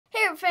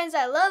friends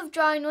I love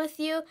drawing with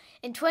you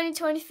in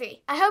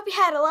 2023. I hope you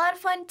had a lot of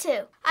fun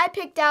too. I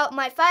picked out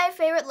my 5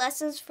 favorite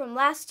lessons from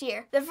last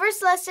year. The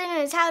first lesson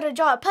is how to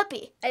draw a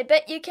puppy. I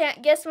bet you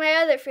can't guess my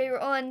other favorite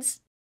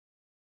ones.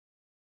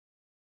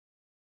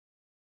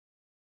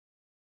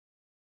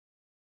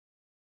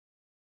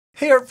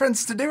 Hey art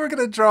friends, today we're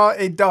going to draw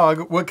a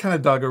dog. What kind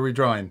of dog are we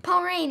drawing?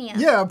 Pomeranian.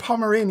 Yeah, a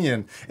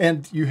Pomeranian.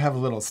 And you have a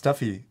little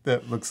stuffy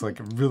that looks like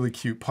a really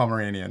cute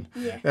Pomeranian.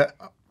 Yeah.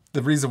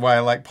 The reason why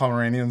I like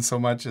Pomeranians so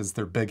much is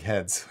their big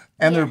heads.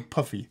 And they're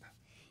puffy,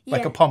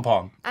 like a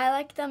pom-pom. I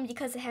like them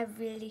because they have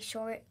really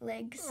short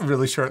legs.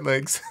 Really short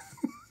legs.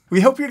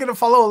 We hope you're going to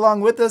follow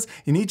along with us.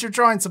 You need your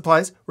drawing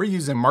supplies. We're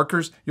using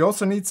markers. You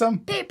also need some?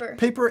 Paper.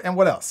 Paper and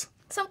what else?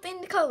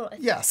 Something to color with.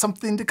 Yeah,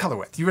 something to color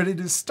with. You ready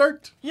to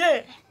start?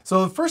 Yeah.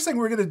 So the first thing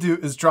we're going to do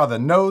is draw the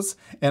nose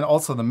and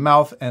also the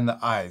mouth and the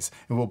eyes.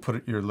 And we'll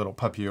put your little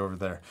puppy over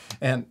there.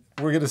 And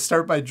we're going to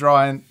start by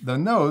drawing the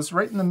nose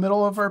right in the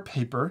middle of our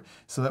paper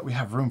so that we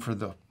have room for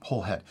the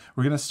whole head.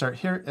 We're going to start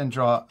here and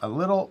draw a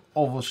little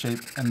oval shape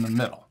in the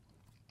middle.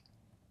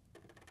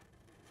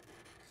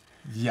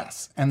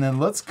 Yes. And then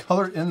let's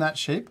color in that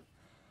shape.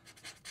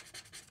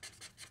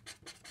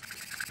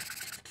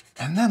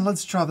 And then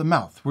let's draw the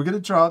mouth. We're going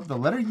to draw the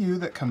letter U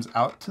that comes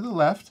out to the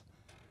left,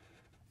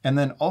 and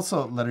then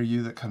also letter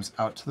U that comes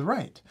out to the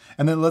right.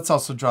 And then let's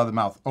also draw the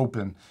mouth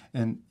open.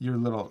 And your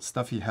little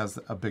stuffy has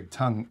a big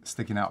tongue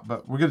sticking out,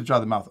 but we're going to draw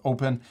the mouth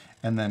open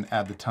and then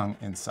add the tongue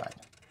inside.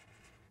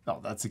 Oh,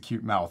 that's a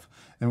cute mouth.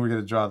 Then we're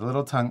going to draw the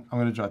little tongue. I'm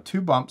going to draw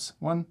 2 bumps,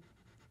 1,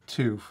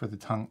 2 for the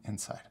tongue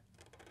inside.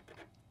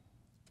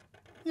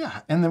 Yeah,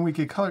 and then we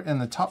could color in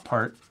the top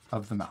part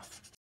of the mouth.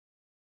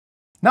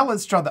 Now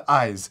let's draw the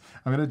eyes.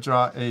 I'm going to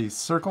draw a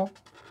circle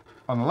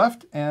on the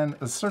left and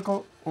a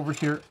circle over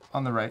here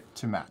on the right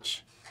to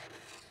match.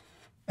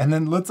 And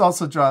then let's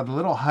also draw the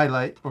little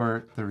highlight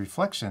or the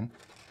reflection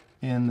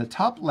in the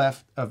top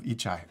left of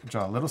each eye.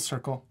 Draw a little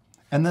circle,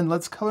 and then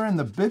let's color in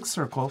the big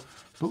circle,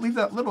 but leave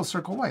that little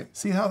circle white.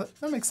 See how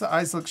that makes the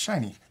eyes look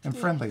shiny and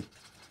friendly.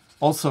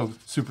 Also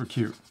super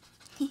cute.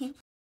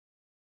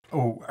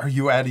 Oh, are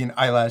you adding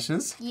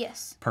eyelashes?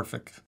 Yes.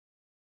 Perfect.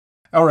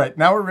 All right,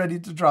 now we're ready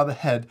to draw the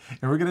head,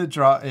 and we're going to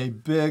draw a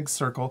big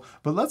circle,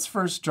 but let's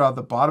first draw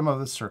the bottom of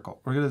the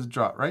circle. We're going to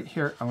draw it right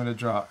here. I'm going to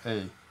draw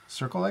a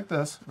circle like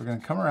this. We're going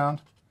to come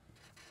around.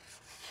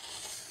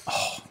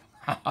 Oh.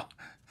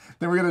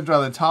 Then we're going to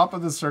draw the top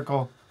of the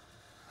circle.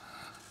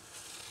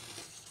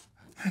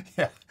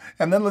 Yeah,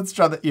 and then let's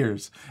draw the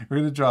ears. We're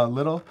going to draw a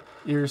little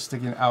ear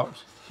sticking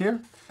out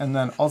here, and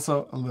then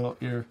also a little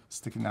ear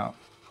sticking out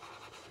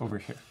over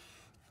here.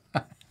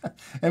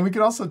 And we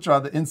could also draw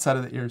the inside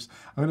of the ears.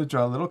 I'm going to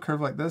draw a little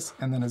curve like this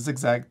and then a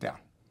zigzag down.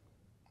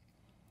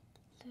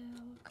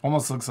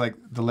 Almost looks like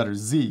the letter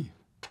Z.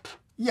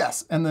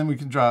 Yes, and then we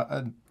can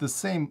draw the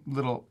same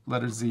little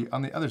letter Z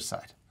on the other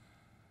side.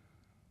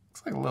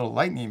 Looks like a little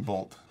lightning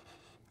bolt.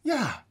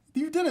 Yeah,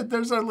 you did it.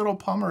 There's our little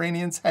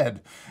Pomeranian's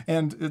head.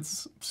 And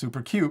it's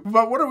super cute.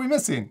 But what are we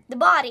missing? The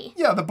body.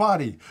 Yeah, the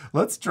body.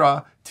 Let's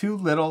draw 2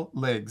 little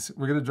legs.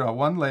 We're going to draw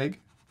 1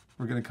 leg.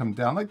 We're going to come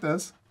down like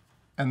this.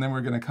 And then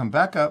we're going to come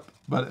back up,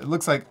 but it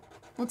looks like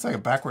a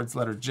backwards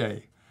letter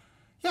J.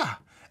 Yeah,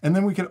 and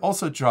then we could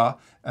also draw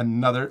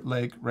another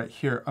leg right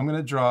here. I'm going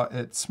to draw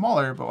it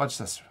smaller, but watch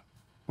this.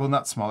 Well,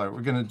 not smaller.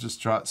 We're going to just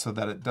draw it so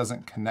that it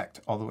doesn't connect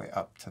all the way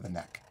up to the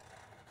neck.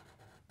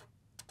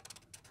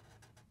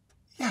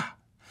 Yeah,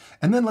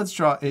 and then let's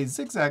draw a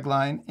zigzag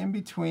line in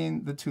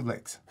between the 2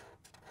 legs.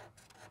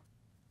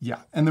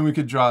 Yeah, and then we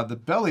could draw the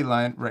belly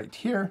line right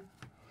here.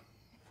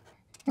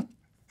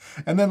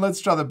 And then let's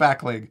draw the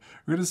back leg.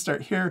 We're going to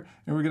start here,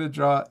 and we're going to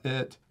draw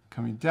it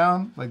coming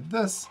down like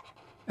this,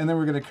 and then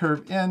we're going to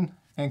curve in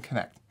and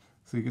connect.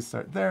 So you can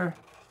start there.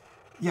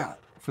 Yeah,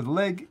 for the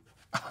leg.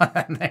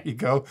 And there you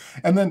go.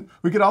 And then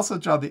we could also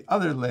draw the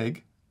other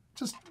leg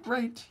just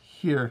right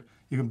here.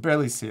 You can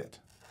barely see it.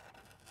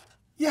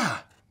 Yeah.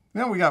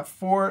 Now we got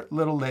 4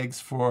 little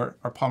legs for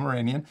our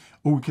Pomeranian.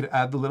 Oh, we could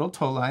add the little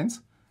toe lines.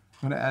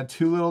 I'm going to add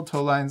 2 little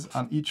toe lines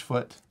on each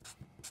foot.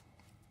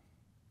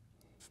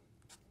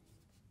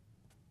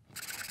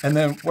 And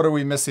then what are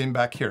we missing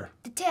back here?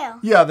 The tail.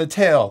 Yeah, the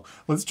tail.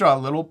 Let's draw a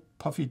little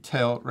puffy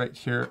tail right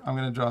here. I'm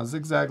going to draw a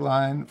zigzag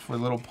line for a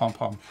little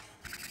pom-pom.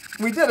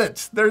 We did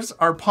it. There's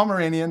our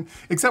Pomeranian,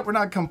 except we're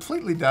not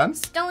completely done.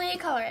 Still need to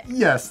color it.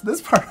 Yes, this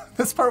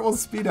part will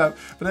speed up,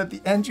 but at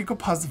the end you can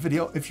pause the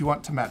video if you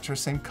want to match our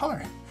same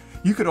coloring.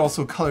 You could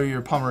also color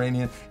your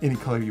Pomeranian any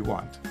color you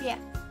want. Yeah.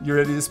 You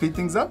ready to speed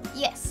things up?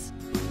 Yes.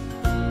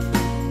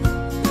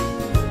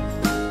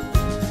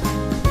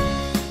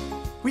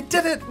 We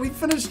did it! We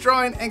finished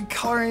drawing and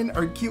coloring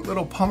our cute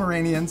little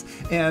Pomeranians,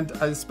 and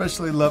I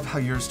especially love how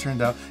yours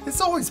turned out.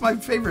 It's always my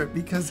favorite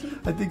because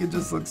I think it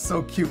just looks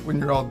so cute when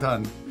you're all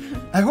done.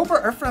 I hope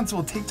our friends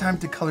will take time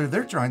to color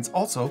their drawings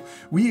also.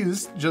 We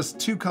used just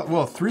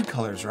three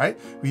colors, right?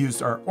 We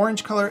used our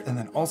orange color and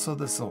then also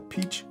this little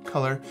peach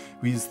color.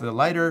 We used the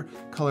lighter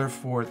color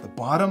for the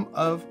bottom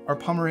of our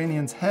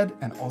Pomeranian's head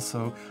and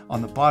also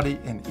on the body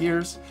and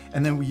ears.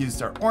 And then we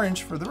used our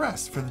orange for the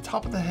rest, for the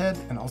top of the head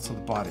and also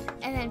the body.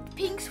 And then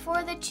pinks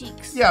for the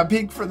cheeks. Yeah,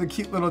 pink for the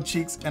cute little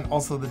cheeks and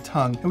also the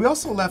tongue. And we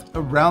also left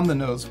around the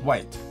nose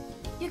white.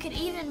 You could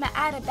even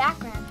add a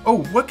background.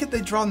 Oh, what could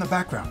they draw in the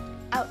background?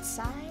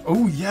 Outside.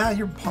 Oh yeah,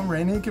 your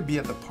Pomeranian could be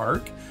at the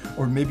park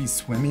or maybe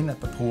swimming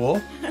at the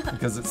pool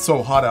because it's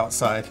so hot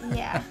outside.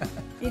 Yeah.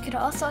 You could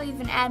also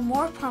even add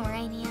more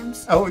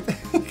Pomeranians. Oh,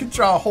 you could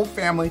draw a whole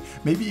family,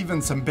 maybe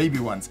even some baby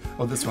ones.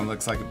 Oh, this one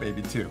looks like a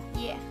baby too.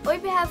 Yeah.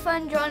 Hope you have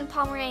fun drawing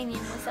Pomeranian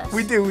with us.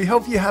 We do. We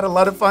hope you had a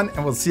lot of fun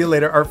and we'll see you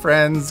later, our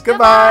friends.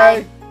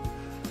 Goodbye.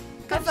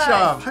 Good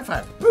job. High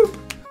five. Boop.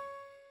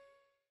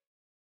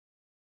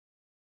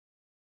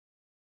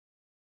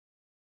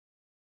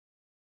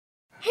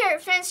 Here,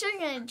 Fence, you're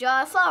going to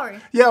draw a flower.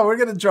 Yeah, we're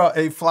going to draw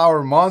a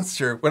flower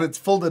monster. When it's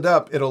folded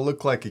up, it'll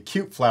look like a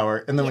cute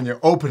flower. And then when you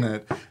open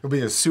it, it'll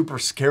be a super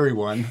scary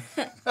one.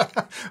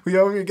 We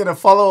hope you're going to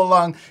follow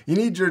along. You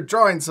need your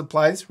drawing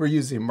supplies. We're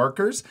using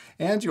markers.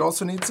 And you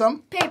also need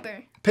some?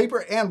 Paper.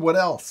 Paper and what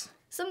else?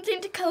 Something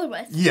to color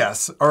with.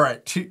 Yes. All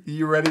right.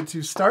 You ready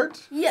to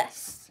start?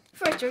 Yes.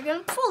 First, we're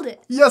going to fold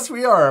it. Yes,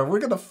 we are. We're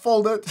going to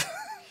fold it.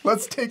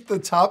 Let's take the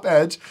top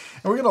edge.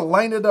 And we're going to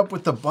line it up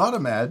with the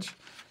bottom edge.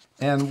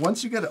 And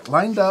once you get it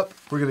lined up,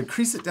 we're going to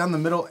crease it down the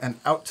middle and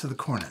out to the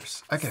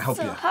corners. I can help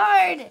you. So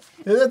hard.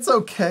 It's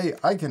okay.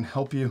 I can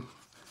help you.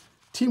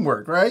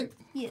 Teamwork, right?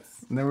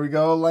 Yes. And then we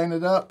go line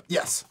it up.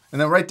 Yes.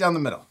 And then right down the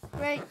middle.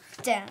 Right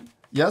down.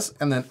 Yes.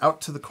 And then out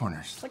to the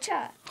corners.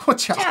 Wacha.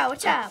 Wacha.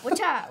 Wacha,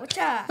 wacha,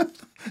 wacha,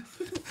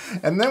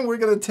 wacha. And then we're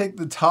going to take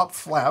the top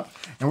flap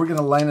and we're going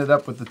to line it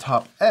up with the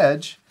top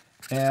edge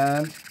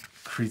and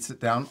crease it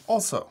down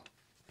also.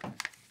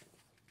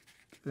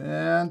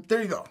 And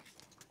there you go.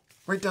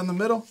 Right down the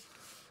middle,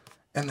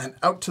 and then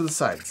out to the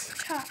sides.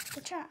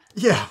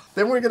 Yeah,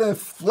 then we're gonna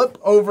flip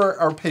over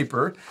our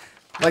paper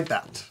like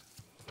that.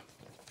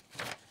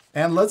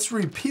 And let's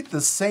repeat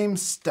the same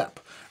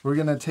step. We're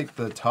gonna take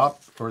the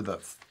top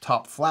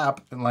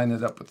flap and line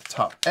it up with the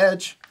top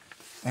edge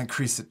and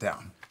crease it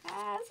down.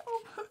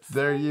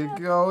 There you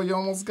go, you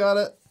almost got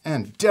it.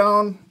 And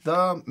down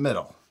the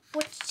middle.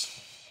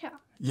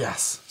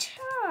 Yes.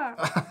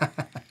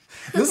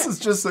 This is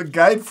just a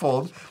guide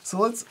fold, so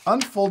let's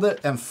unfold it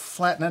and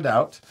flatten it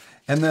out,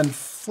 and then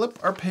flip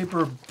our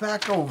paper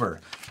back over.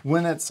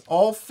 When it's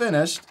all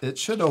finished, it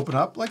should open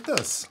up like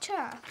this.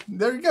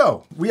 There you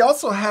go. We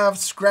also have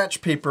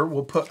scratch paper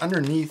we'll put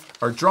underneath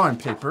our drawing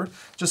paper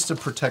just to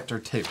protect our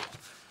table.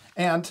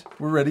 And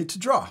we're ready to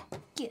draw.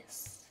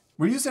 Yes.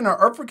 We're using our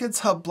Art for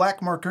Kids Hub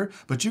black marker,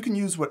 but you can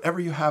use whatever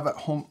you have at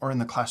home or in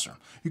the classroom.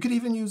 You could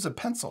even use a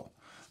pencil.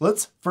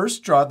 Let's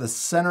first draw the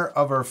center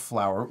of our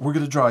flower. We're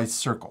going to draw a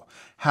circle.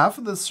 Half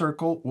of the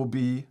circle will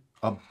be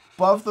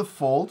above the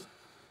fold,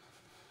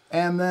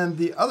 and then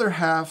the other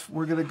half,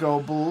 we're going to go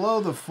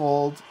below the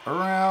fold,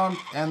 around,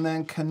 and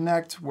then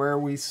connect where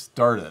we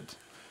started.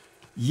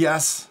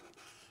 Yes,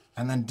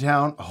 and then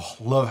down. Oh,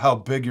 love how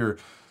big your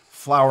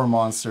flower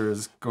monster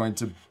is going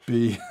to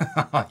be.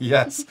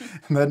 Yes,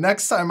 and the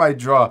next time I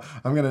draw,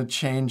 I'm going to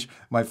change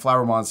my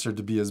flower monster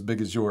to be as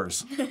big as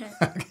yours.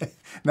 Okay.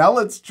 Now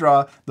let's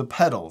draw the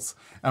petals.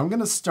 I'm going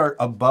to start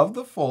above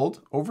the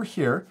fold over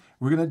here.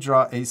 We're going to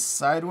draw a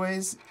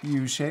sideways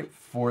U shape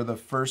for the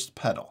first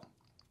petal.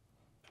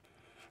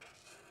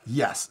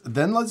 Yes,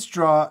 then let's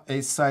draw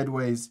a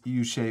sideways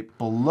U shape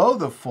below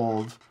the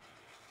fold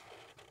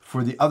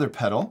for the other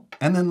petal.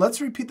 And then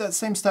let's repeat that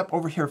same step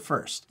over here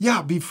first.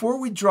 Yeah,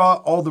 before we draw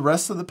all the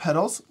rest of the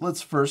petals,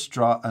 let's first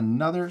draw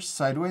another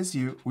sideways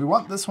U. We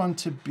want this one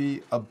to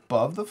be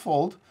above the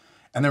fold,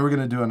 and then we're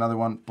going to do another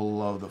one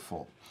below the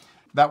fold.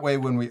 That way,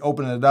 when we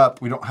open it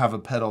up, we don't have a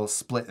petal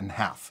split in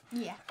half.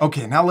 Yeah.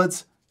 Okay, now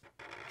let's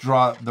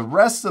draw the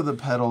rest of the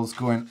petals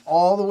going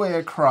all the way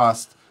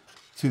across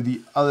to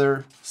the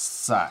other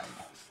side.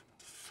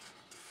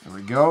 There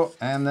we go.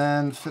 And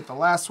then fit the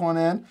last one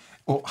in.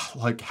 Oh, I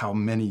like how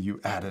many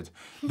you added.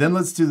 Then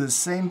let's do the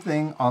same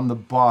thing on the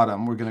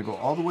bottom. We're going to go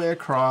all the way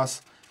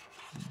across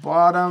the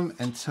bottom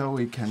until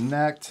we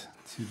connect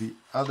to the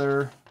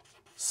other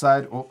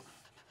side. Oh,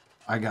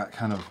 I got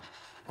kind of...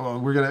 Oh,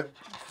 we're going to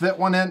fit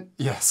one in.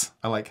 Yes,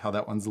 I like how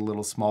that one's a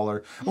little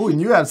smaller. Oh, and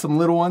you have some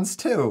little ones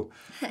too.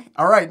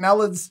 All right, now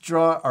let's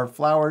draw our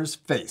flower's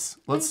face.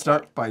 Let's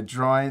start by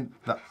drawing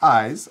the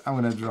eyes. I'm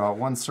going to draw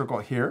one circle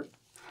here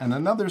and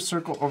another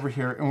circle over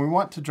here. And we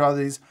want to draw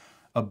these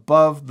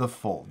above the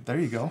fold. There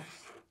you go.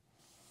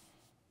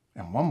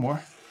 And one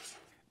more.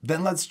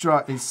 Then let's draw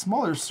a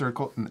smaller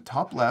circle in the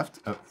top left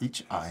of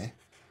each eye.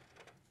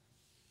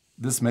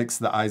 This makes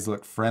the eyes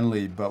look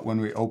friendly, but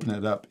when we open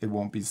it up, it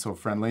won't be so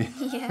friendly.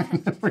 Yeah.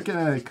 We're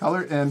going to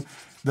color in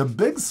the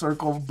big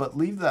circle, but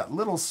leave that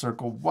little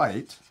circle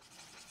white.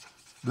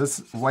 This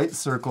white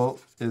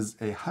circle is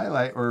a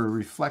highlight or a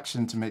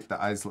reflection to make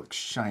the eyes look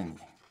shiny.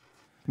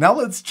 Now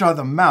let's draw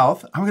the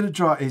mouth. I'm going to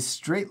draw a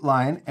straight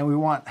line, and we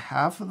want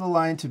half of the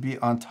line to be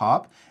on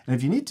top. And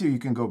if you need to, you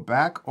can go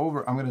back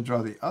over. I'm going to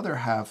draw the other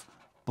half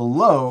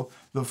below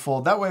the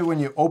fold. That way, when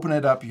you open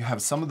it up, you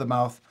have some of the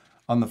mouth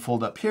on the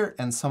fold up here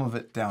and some of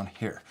it down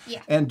here.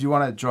 Yeah. And do you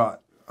want to draw it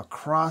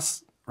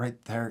across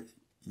right there?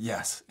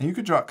 Yes. And you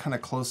could draw it kind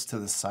of close to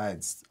the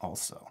sides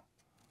also.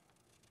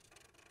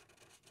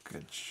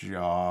 Good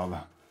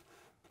job.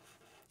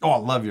 Oh, I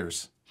love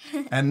yours.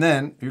 And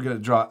then you're going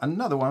to draw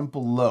another one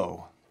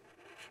below.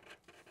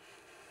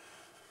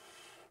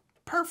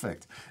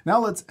 Perfect. Now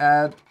let's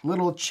add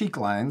little cheek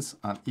lines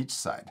on each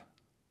side.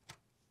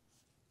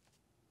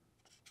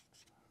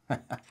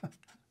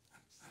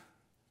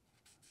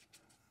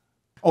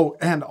 Oh,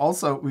 and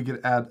also we could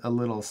add a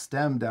little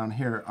stem down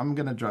here. I'm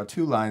going to draw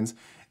 2 lines,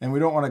 and we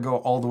don't want to go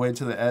all the way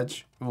to the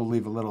edge. We'll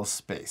leave a little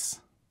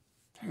space.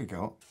 There you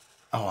go.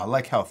 Oh, I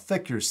like how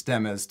thick your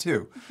stem is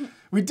too.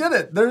 We did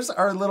it. There's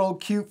our little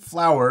cute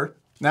flower.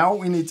 Now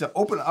we need to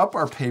open up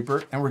our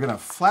paper, and we're going to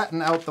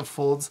flatten out the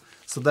folds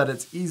so that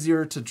it's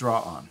easier to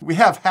draw on. We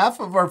have half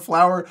of our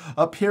flower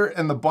up here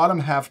and the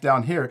bottom half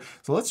down here.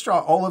 So let's draw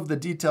all of the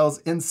details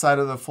inside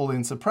of the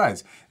folding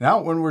surprise.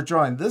 Now, when we're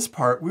drawing this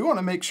part, we want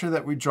to make sure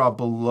that we draw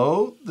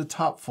below the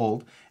top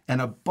fold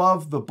and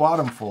above the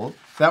bottom fold.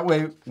 That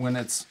way, when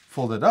it's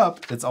folded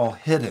up, it's all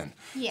hidden.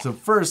 Yeah. So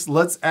first,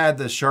 let's add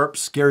the sharp,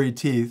 scary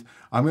teeth.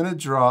 I'm going to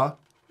draw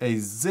a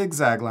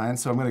zigzag line.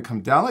 So I'm going to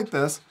come down like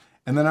this,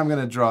 and then I'm going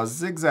to draw a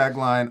zigzag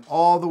line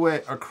all the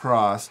way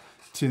across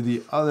to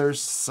the other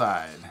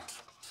side.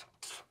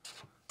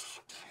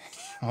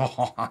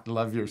 Oh, I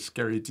love your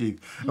scary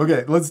teeth.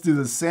 Okay, let's do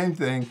the same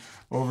thing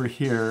over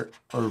here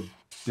or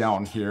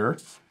down here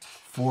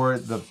for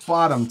the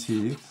bottom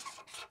teeth.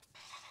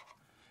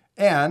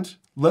 And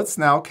let's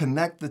now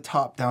connect the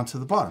top down to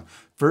the bottom.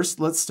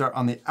 First, let's start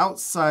on the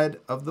outside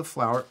of the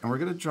flower, and we're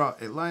going to draw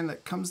a line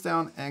that comes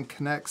down and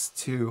connects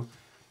to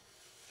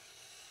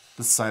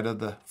the side of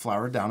the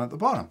flower down at the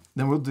bottom.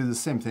 Then we'll do the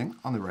same thing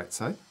on the right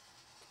side.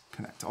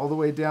 Connect all the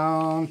way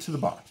down to the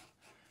bottom.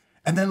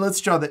 And then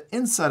let's draw the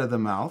inside of the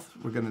mouth.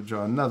 We're going to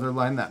draw another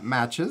line that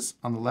matches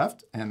on the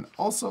left and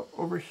also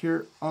over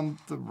here on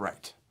the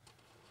right.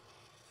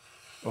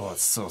 Oh,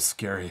 it's so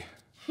scary.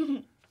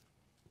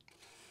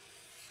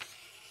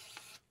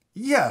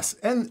 Yes,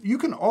 and you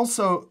can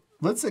also,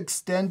 let's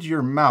extend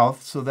your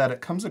mouth so that it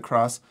comes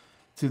across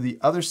to the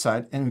other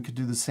side, and we could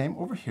do the same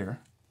over here.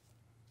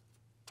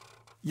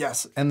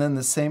 Yes, and then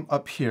the same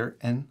up here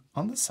and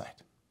on this side.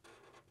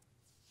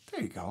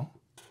 There you go.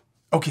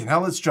 Okay, now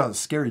let's draw the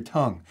scary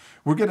tongue.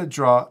 We're going to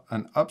draw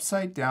an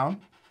upside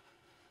down,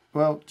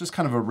 well, just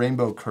kind of a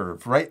rainbow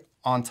curve right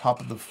on top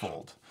of the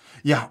fold.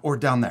 Yeah, or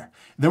down there.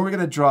 Then we're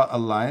going to draw a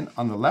line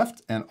on the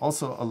left and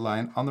also a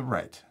line on the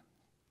right.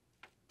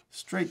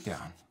 Straight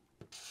down.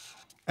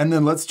 And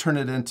then let's turn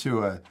it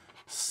into a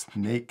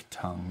snake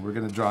tongue. We're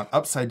going to draw an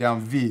upside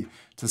down V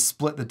to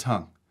split the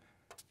tongue.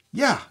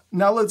 Yeah,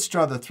 now let's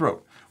draw the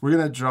throat. We're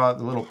going to draw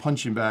the little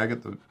punching bag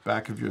at the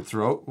back of your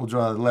throat. We'll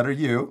draw the letter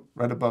U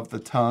right above the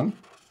tongue.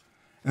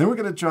 And then we're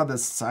going to draw the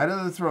side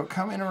of the throat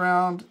coming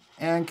around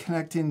and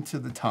connecting to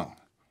the tongue.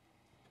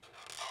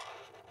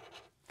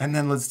 And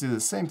then let's do the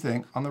same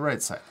thing on the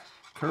right side.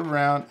 Curve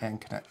around and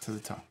connect to the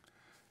tongue.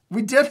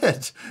 We did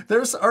it.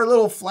 There's our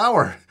little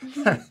flower,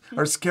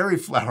 our scary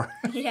flower.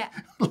 Yeah.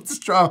 Let's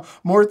draw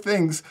more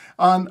things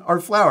on our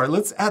flower.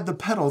 Let's add the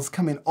petals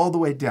coming all the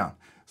way down.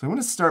 So I'm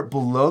going to start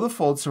below the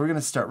fold. So we're going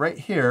to start right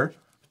here,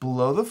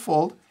 below the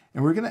fold,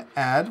 and we're going to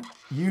add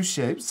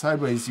U-shapes,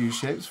 sideways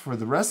U-shapes for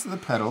the rest of the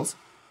petals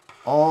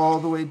all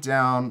the way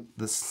down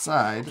the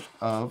side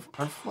of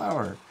our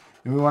flower.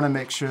 And we want to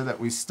make sure that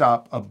we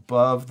stop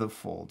above the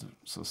fold.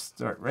 So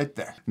start right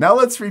there. Now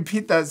let's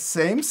repeat that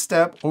same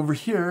step over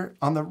here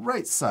on the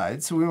right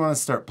side. So we want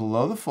to start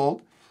below the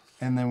fold,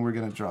 and then we're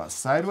going to draw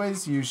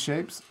sideways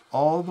U-shapes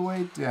all the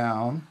way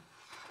down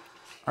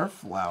our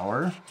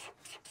flower.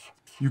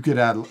 You could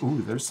add,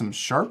 ooh, there's some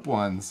sharp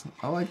ones.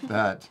 I like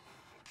that.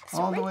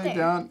 All the way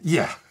down.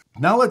 Yeah.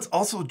 Now let's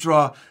also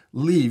draw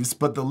leaves,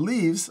 but the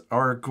leaves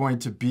are going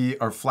to be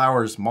our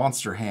flower's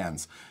monster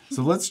hands.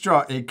 So let's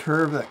draw a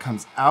curve that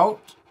comes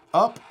out,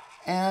 up,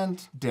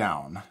 and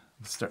down.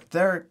 Start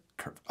there,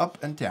 curve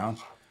up and down.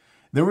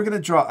 Then we're going to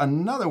draw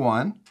another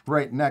one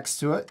right next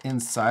to it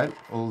inside.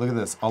 Oh, look at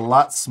this, a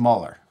lot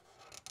smaller.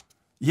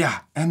 Yeah,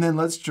 and then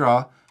let's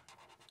draw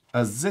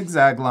a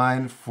zigzag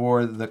line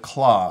for the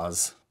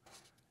claws.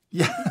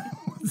 Yeah,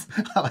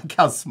 I like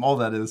how small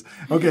that is.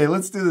 Okay,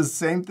 let's do the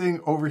same thing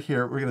over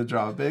here. We're going to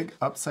draw a big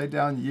upside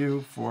down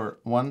U for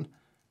one,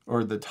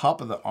 or the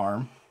top of the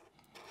arm.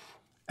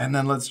 And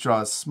then let's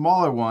draw a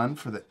smaller one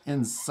for the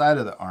inside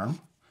of the arm.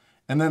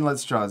 And then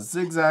let's draw a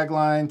zigzag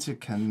line to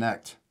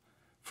connect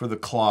for the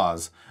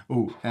claws.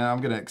 Ooh, and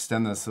I'm going to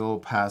extend this a little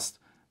past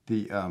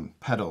the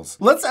petals.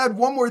 Let's add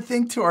one more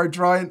thing to our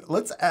drawing.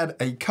 Let's add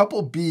a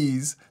couple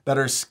bees that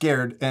are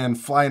scared and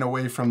flying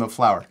away from the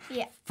flower.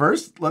 Yeah.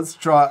 First, let's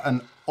draw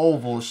an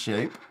oval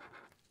shape.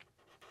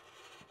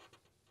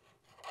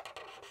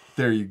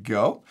 There you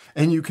go.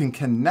 And you can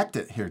connect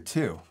it here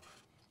too.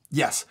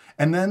 Yes.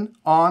 And then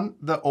on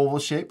the oval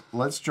shape,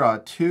 let's draw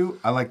 2.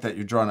 I like that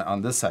you're drawing it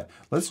on this side.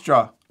 Let's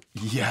draw,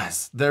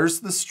 yes,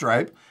 there's the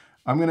stripe.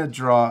 I'm going to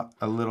draw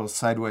a little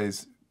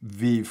sideways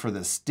V for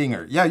the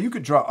stinger. Yeah, you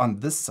could draw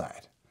on this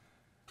side.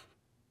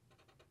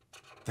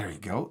 There you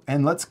go.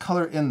 And let's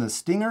color in the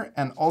stinger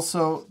and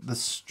also the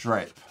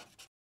stripe.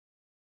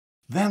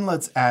 Then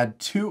let's add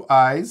 2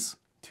 eyes,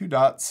 2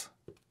 dots.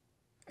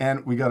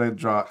 And we got to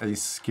draw a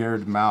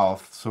scared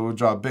mouth. So we'll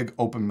draw a big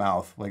open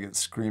mouth like it's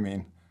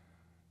screaming.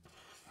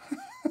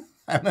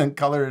 And then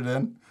color it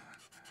in.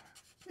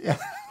 Yeah.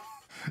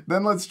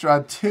 Then let's draw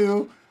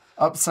 2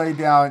 upside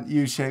down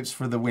U shapes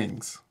for the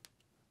wings.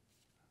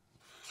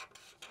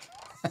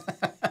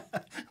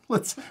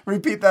 Let's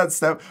repeat that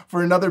step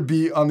for another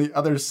bee on the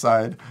other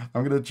side.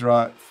 I'm going to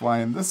draw it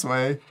flying this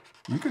way.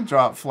 You can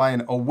draw it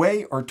flying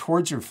away or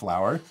towards your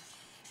flower.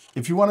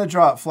 If you want to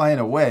draw it flying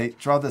away,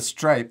 draw the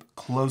stripe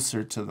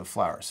closer to the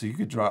flower. So you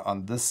could draw it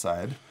on this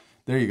side.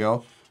 There you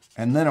go.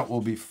 And then it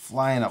will be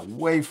flying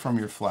away from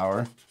your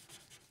flower.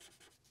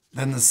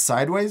 Then the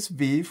sideways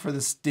V for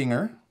the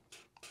stinger.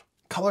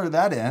 Color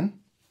that in.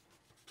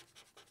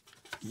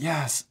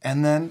 Yes,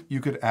 and then you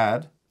could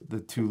add the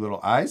 2 little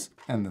eyes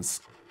and the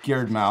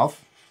scared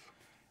mouth.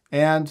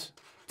 And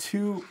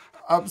 2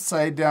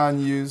 upside down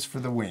U's for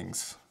the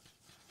wings.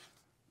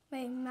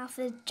 My mouth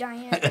is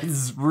giant.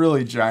 It's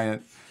really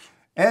giant.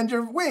 And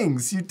your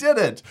wings, you did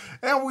it.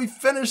 And we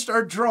finished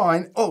our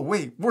drawing. Oh,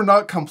 wait, we're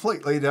not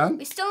completely done.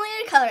 We still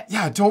need to color it.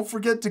 Yeah, don't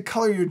forget to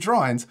color your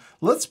drawings.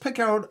 Let's pick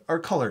out our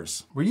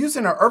colors. We're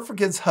using our Art for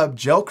Kids Hub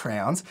gel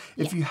crayons.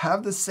 If you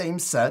have the same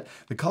set,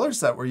 the colors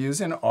that we're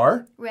using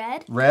are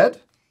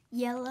red,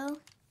 yellow,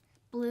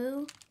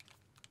 blue,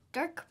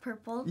 dark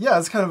purple. Yeah,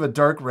 it's kind of a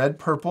dark red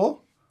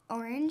purple.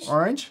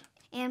 Orange.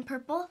 And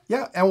purple.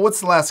 Yeah, and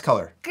what's the last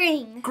color?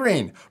 Green.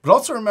 Green. But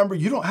also remember,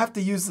 you don't have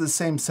to use the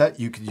same set.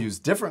 You could use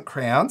different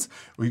crayons,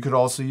 or you could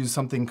also use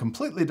something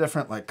completely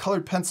different like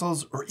colored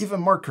pencils or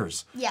even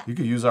markers. Yeah. You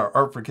could use our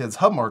Art for Kids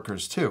Hub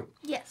markers too.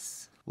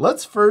 Yes.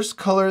 Let's first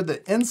color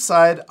the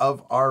inside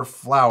of our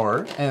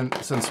flower. And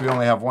since we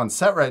only have one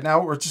set right now,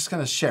 we're just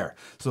going to share.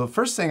 So the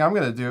first thing I'm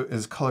going to do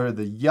is color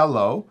the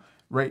yellow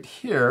right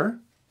here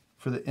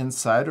for the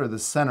inside or the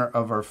center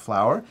of our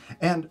flower.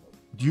 And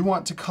do you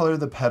want to color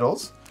the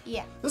petals?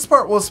 Yeah. This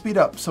part will speed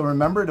up, so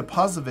remember to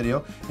pause the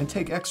video and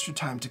take extra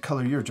time to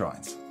color your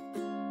drawings.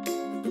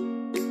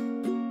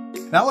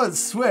 Now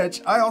let's switch.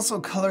 I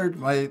also colored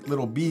my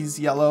little bees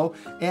yellow,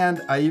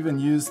 and I even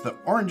used the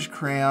orange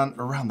crayon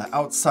around the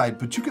outside,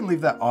 but you can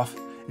leave that off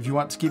if you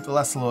want to keep the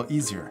lesson a little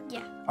easier.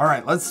 Yeah. All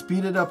right, let's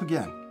speed it up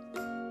again.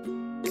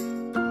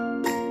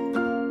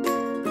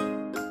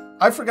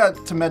 I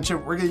forgot to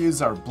mention, we're gonna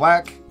use our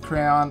black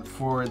crayon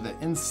for the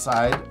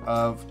inside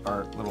of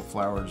our little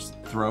flower's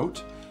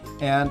throat.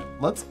 And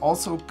let's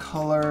also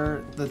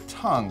color the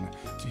tongue.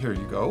 So here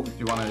you go.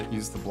 You want to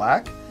use the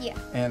black? Yeah.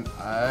 And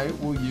I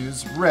will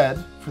use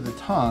red for the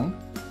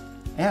tongue.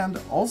 And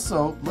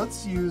also,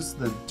 let's use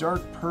the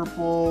dark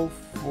purple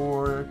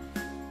for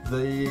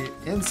the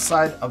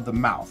inside of the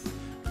mouth.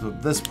 So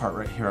this part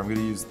right here, I'm going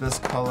to use this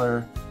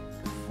color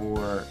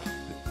for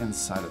the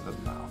inside of the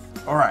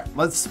mouth. All right,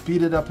 let's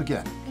speed it up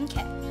again.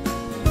 Okay.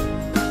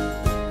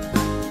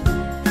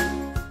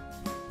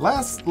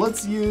 Last,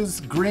 let's use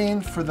green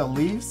for the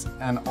leaves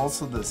and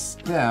also the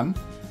stem,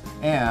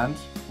 and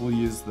we'll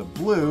use the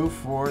blue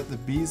for the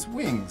bee's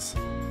wings.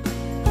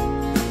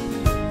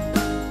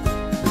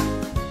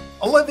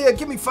 Olivia,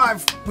 give me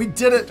 5. We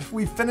did it.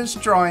 We finished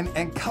drawing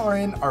and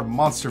coloring our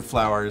monster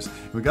flowers.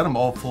 We got them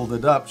all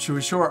folded up. Should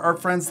we show our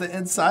art friends the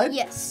inside?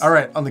 Yes. All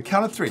right, on the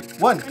count of 3.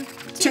 1,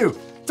 2,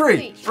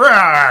 3.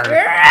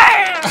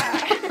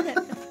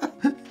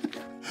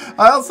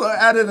 I also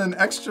added an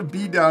extra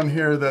bee down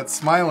here that's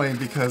smiling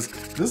because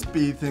this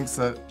bee thinks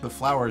that the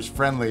flower is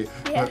friendly,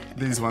 but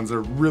these ones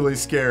are really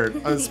scared,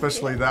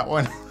 especially that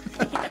one.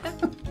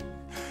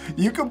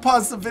 You can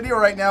pause the video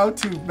right now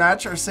to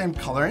match our same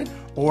coloring,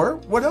 or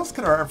what else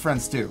could our art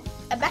friends do?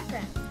 A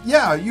background.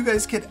 Yeah, you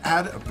guys could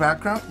add a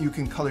background. You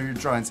can color your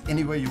drawings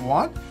any way you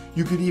want.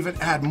 You could even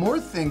add more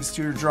things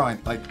to your drawing,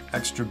 like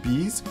extra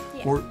bees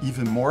or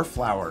even more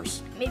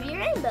flowers. Maybe a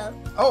rainbow.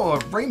 Oh, a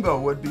rainbow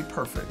would be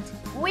perfect.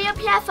 We hope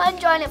you had fun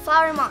drawing a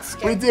flower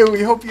monster. We do.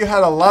 We hope you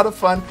had a lot of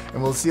fun,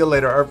 and we'll see you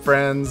later, art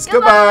friends.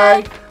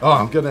 Goodbye. Goodbye. Oh,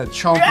 I'm going to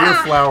chomp your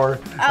flower.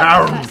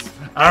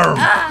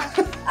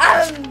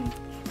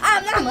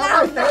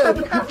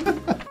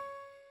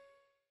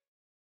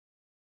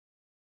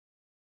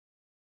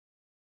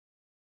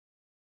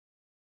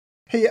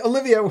 Hey,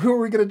 Olivia, who are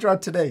we going to draw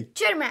today?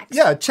 Chattermax.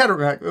 Yeah,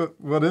 Chattermax.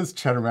 What is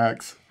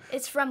Chattermax?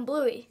 It's from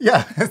Bluey.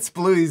 Yeah, it's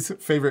Bluey's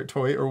favorite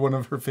toy, or one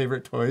of her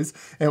favorite toys.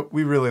 And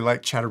we really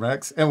like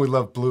Chattermax, and we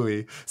love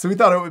Bluey. So we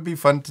thought it would be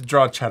fun to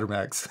draw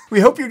Chattermax.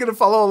 We hope you're going to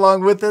follow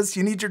along with us.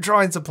 You need your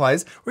drawing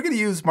supplies. We're going to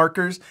use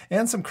markers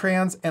and some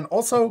crayons, and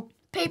also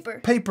Paper.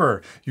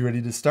 Paper. You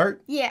ready to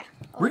start? Yeah.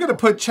 We're going to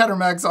put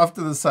Chattermax off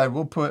to the side.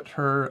 We'll put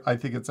her, I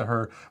think it's a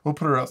her. We'll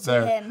put her up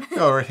there. Him.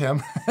 Or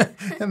him.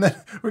 And then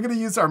we're going to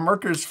use our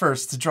markers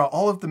first to draw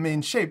all of the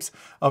main shapes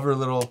of her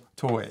little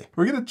toy.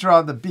 We're going to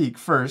draw the beak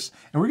first,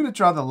 and we're going to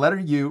draw the letter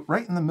U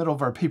right in the middle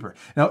of our paper.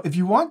 Now, if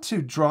you want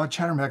to draw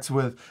Chattermax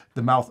with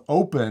the mouth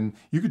open,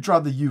 you could draw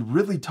the U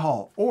really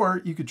tall,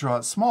 or you could draw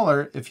it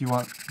smaller if you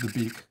want the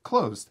beak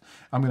closed.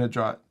 I'm going to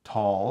draw it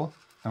tall.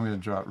 I'm going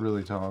to draw it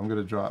really tall. I'm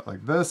going to draw it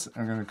like this.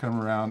 I'm going to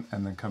come around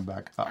and then come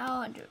back up. I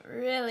want it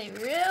really,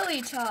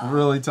 really tall.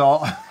 Really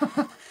tall.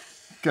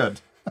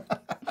 Good.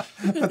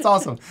 That's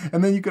awesome.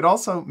 And then you could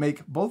also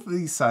make both of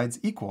these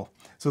sides equal.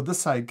 So this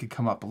side could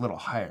come up a little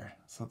higher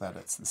so that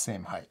it's the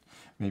same height.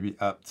 Maybe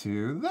up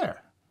to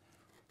there.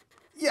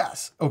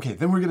 Yes. Okay,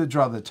 then we're going to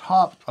draw the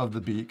top of the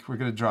beak. We're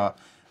going to draw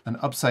an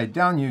upside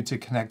down U to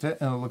connect it.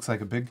 And it looks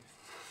like a big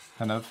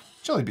kind of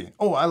jelly bean.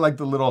 Oh, I like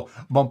the little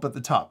bump at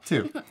the top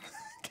too.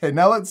 Okay,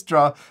 now let's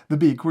draw the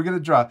beak. We're going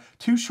to draw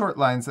two short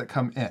lines that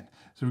come in.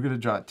 So we're going to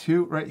draw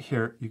two right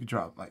here. You could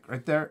draw like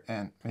right there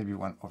and maybe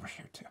one over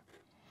here too.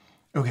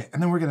 Okay,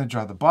 and then we're going to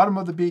draw the bottom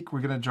of the beak.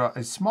 We're going to draw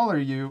a smaller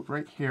U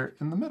right here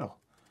in the middle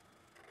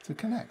to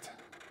connect.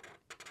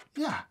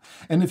 Yeah,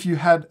 and if you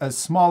had a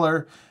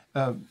smaller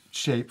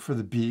shape for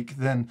the beak,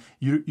 then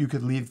you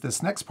could leave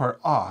this next part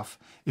off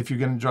if you're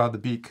going to draw the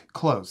beak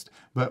closed.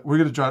 But we're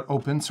going to draw it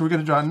open. So we're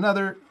going to draw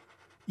another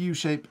U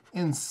shape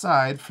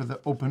inside for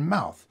the open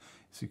mouth.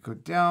 So you go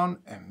down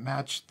and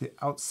match the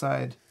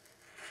outside,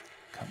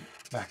 come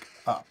back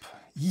up.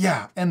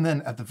 Yeah, and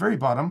then at the very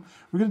bottom,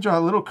 we're going to draw a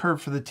little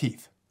curve for the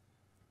teeth.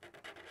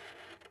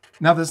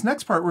 Now this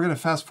next part, we're going to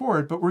fast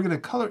forward, but we're going to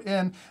color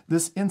in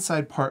this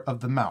inside part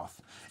of the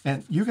mouth.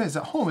 And you guys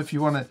at home, if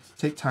you want to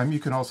take time, you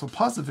can also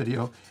pause the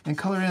video and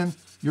color in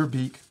your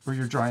beak or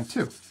your drawing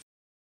too.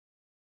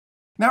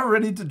 Now we're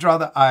ready to draw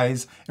the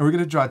eyes, and we're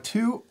going to draw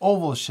two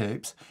oval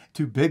shapes,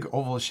 two big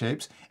oval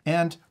shapes,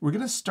 and we're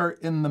going to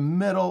start in the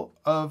middle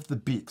of the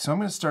beak. So I'm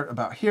going to start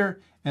about here,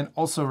 and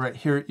also right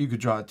here, you could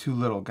draw two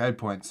little guide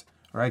points,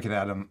 or I could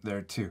add them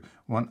there too,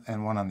 one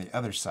and one on the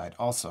other side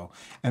also.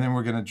 And then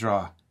we're going to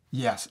draw,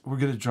 yes, we're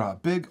going to draw a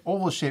big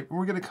oval shape, and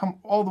we're going to come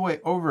all the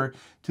way over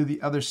to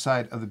the other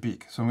side of the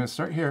beak. So I'm going to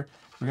start here,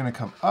 we're going to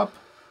come up,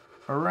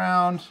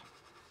 around,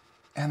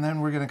 and then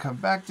we're going to come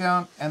back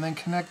down, and then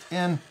connect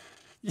in.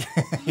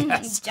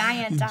 Yes.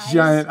 Giant eyes.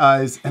 Giant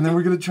eyes. And then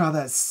we're going to draw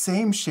that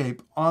same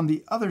shape on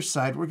the other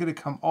side. We're going to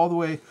come all the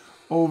way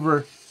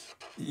over.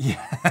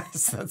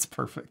 Yes, that's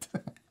perfect.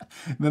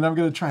 Then I'm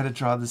going to try to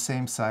draw the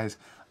same size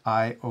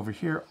eye over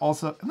here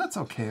also. And that's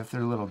okay if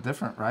they're a little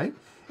different, right?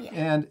 Yeah.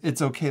 And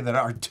it's okay that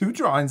our two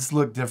drawings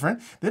look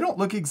different. They don't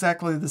look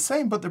exactly the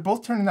same, but they're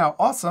both turning out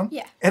awesome.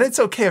 Yeah. And it's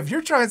okay if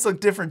your drawings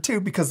look different too,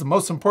 because the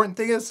most important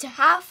thing is to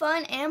have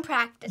fun and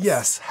practice.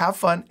 Yes, have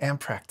fun and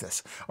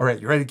practice. All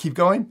right, you ready to keep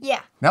going?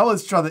 Yeah. Now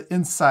let's draw the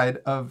inside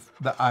of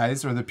the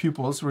eyes or the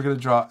pupils. We're going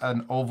to draw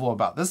an oval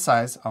about this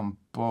size on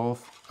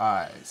both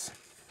eyes.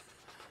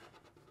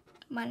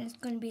 Mine is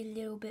going to be a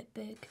little bit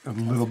big. A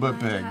little bit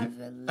big. I have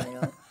a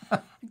little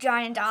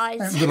giant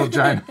eyes. Little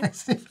giant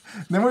eyes.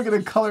 Then we're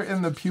going to color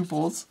in the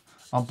pupils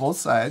on both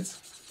sides.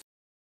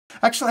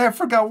 Actually, I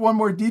forgot one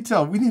more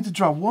detail. We need to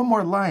draw one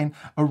more line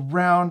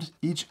around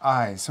each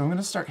eye. So I'm going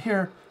to start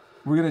here.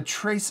 We're going to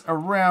trace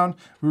around.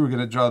 We were going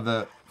to draw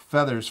the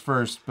feathers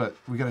first, but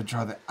we got to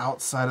draw the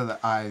outside of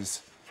the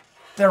eyes.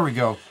 There we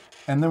go.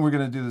 And then we're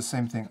going to do the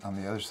same thing on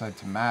the other side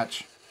to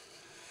match.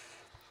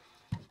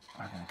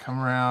 I'm going to come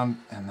around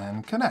and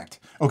then connect.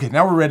 Okay,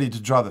 now we're ready to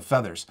draw the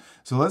feathers.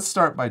 So let's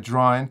start by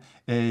drawing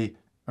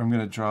I'm going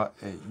to draw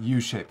a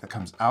U shape that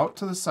comes out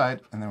to the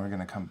side, and then we're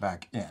going to come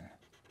back in.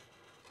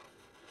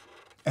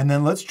 And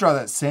then let's draw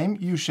that same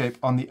U shape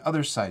on the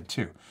other side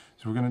too.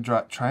 So we're going to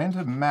draw, trying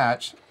to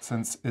match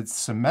since it's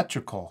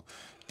symmetrical.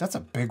 That's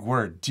a big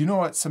word. Do you know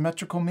what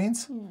symmetrical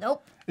means?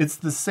 Nope. It's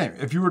the same.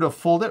 If you were to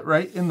fold it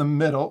right in the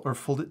middle or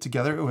fold it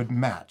together, it would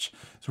match.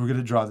 So we're going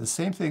to draw the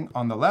same thing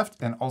on the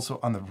left and also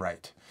on the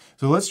right.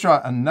 So let's draw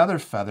another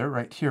feather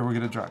right here. We're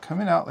going to draw it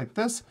coming out like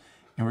this,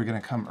 and we're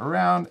going to come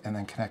around and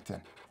then connect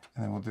in.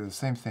 And then we'll do the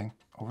same thing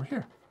over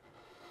here.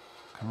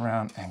 Come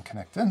around and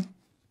connect in.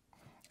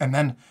 And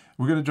then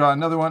we're going to draw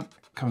another one,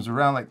 comes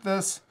around like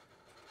this,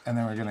 and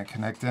then we're going to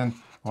connect in.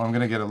 Well, I'm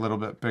going to get a little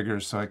bit bigger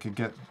so I could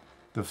get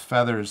the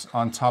feathers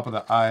on top of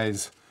the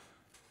eyes.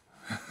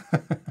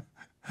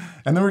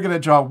 And then we're going to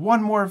draw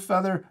one more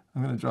feather.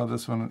 I'm going to draw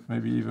this one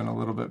maybe even a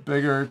little bit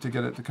bigger to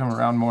get it to come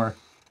around more.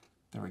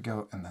 There we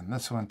go. And then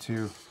this one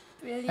too.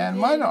 Really and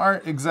big. Mine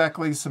aren't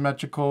exactly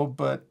symmetrical,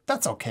 but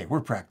that's okay.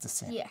 We're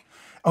practicing. Yeah.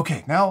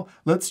 Okay, now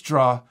let's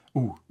draw.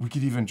 Ooh, we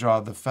could even draw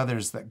the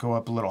feathers that go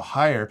up a little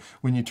higher.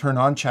 When you turn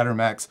on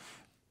Chattermax,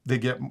 they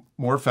get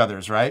more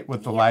feathers, right?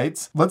 With the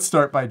lights. Let's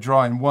start by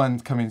drawing one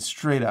coming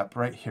straight up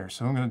right here.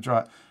 So I'm going to draw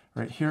it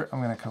right here.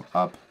 I'm going to come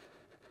up,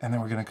 and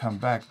then we're going to come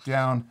back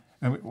down.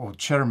 And well,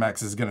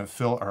 Chattermax is going to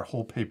fill our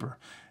whole paper.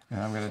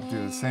 And I'm going to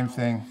do the same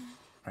thing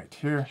right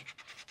here.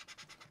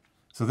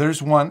 So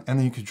there's one, and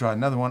then you could draw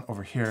another one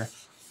over here.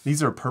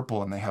 These are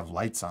purple, and they have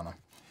lights on them.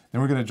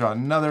 Then we're gonna draw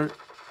another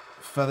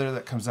feather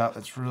that comes out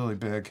that's really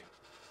big.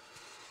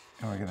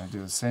 And we're gonna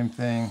do the same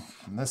thing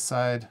on this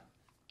side.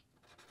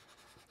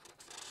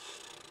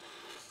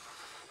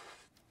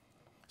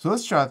 So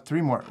let's draw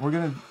 3 more. We're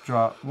gonna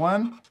draw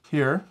 1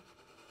 here.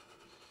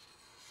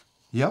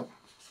 Yep.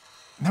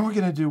 And then we're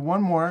gonna do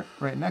 1 more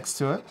right next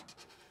to it.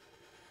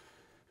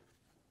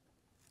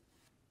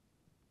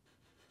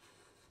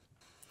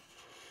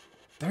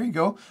 There you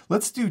go.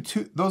 Let's do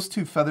those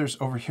 2 feathers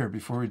over here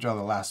before we draw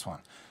the last one.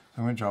 So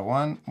I'm gonna draw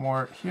 1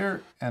 more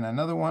here and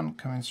another one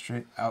coming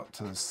straight out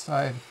to the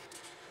side.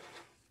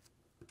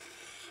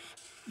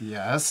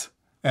 Yes.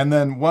 And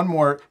then 1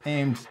 more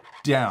aimed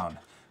down.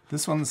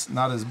 This one's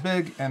not as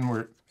big, and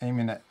we're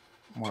aiming it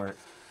more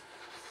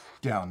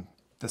down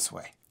this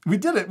way. We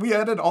did it. We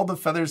added all the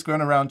feathers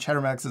going around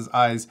Chattermax's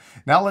eyes.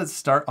 Now let's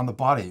start on the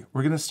body.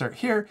 We're going to start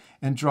here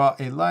and draw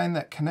a line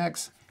that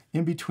connects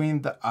in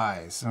between the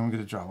eyes. So I'm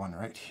going to draw one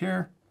right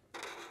here.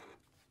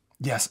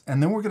 Yes,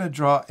 and then we're going to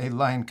draw a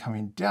line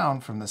coming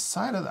down from the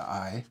side of the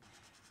eye,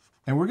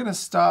 and we're going to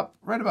stop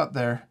right about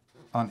there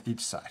on each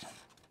side.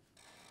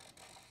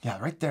 Yeah,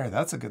 right there.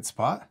 That's a good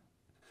spot.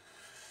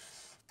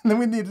 And then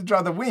we need to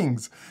draw the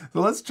wings. So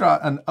let's draw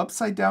an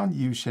upside down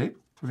U shape.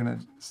 We're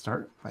gonna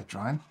start by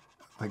drawing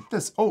like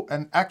this. Oh,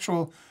 an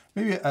actual,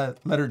 maybe a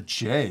letter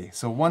J.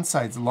 So one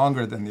side's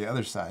longer than the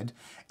other side.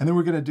 And then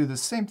we're gonna do the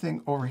same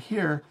thing over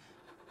here,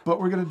 but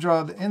we're gonna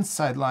draw the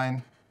inside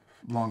line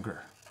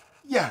longer.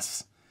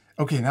 Yes.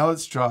 Okay, now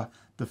let's draw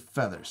the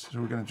feathers. So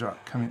we're gonna draw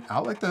it coming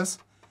out like this,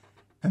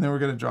 and then we're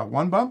gonna draw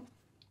 1 bump.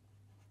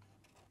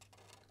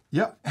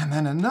 Yep, and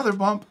then another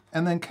bump,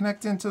 and then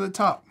connect into the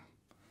top.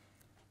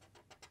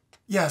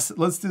 Yes,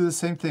 let's do the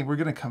same thing. We're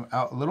gonna come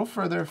out a little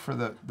further for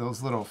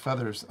those little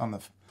feathers on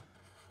the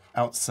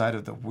outside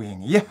of the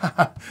wing.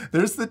 Yeah,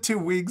 there's the 2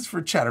 wings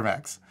for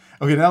Chattermax.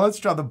 Okay, now let's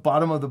draw the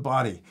bottom of the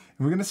body.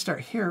 And we're gonna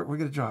start here. We're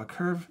gonna draw a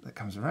curve that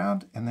comes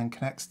around and then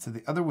connects to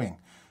the other wing.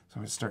 So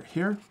we're gonna start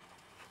here.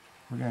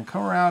 We're gonna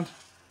come around,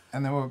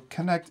 and then we'll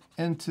connect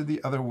into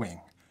the other wing.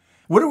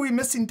 What are we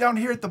missing down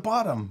here at the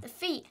bottom? The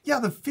feet. Yeah,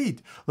 the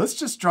feet. Let's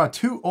just draw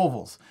 2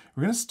 ovals.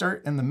 We're gonna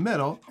start in the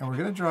middle, and we're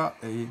gonna draw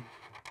a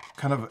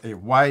kind of a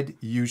wide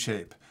U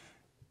shape.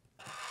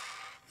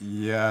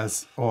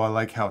 Yes. Oh, I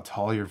like how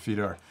tall your feet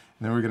are. And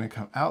then we're gonna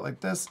come out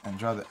like this and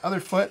draw the other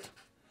foot.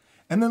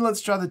 And then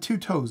let's draw the 2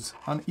 toes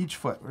on each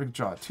foot. We're gonna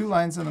draw 2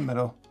 lines in the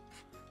middle.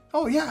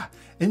 Oh yeah,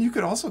 and you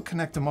could also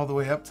connect them all the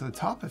way up to the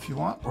top if you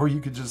want, or you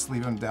could just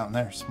leave them down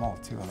there small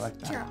too. I like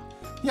that. Draw.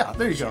 Yeah,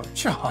 there you go.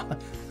 Draw.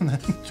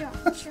 Draw.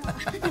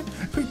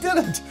 We did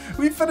it.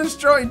 We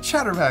finished drawing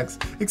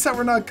Chattermax, except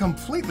we're not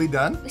completely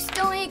done. We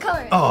still need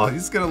coloring. Oh,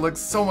 he's gonna look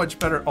so much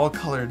better all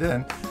colored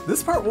in.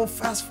 This part will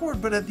fast forward,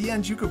 but at the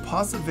end you could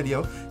pause the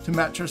video to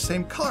match our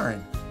same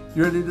coloring.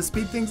 You ready to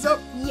speed things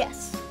up?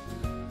 Yes.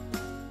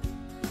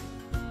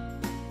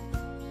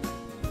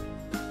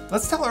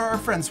 Let's tell our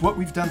friends what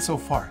we've done so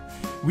far.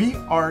 We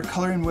are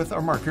coloring with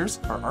our markers,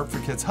 our Art for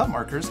Kids hub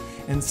markers,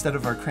 instead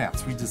of our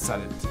crayons. We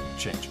decided to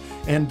change.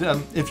 And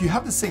if you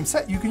have the same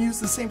set, you can use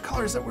the same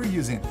colors that we're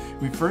using.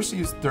 We first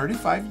used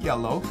 35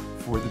 yellow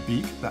for the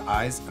beak, the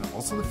eyes, and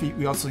also the feet.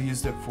 We also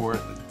used it for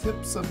the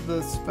tips of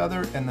this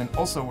feather, and then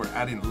also we're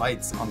adding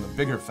lights on the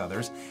bigger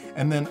feathers.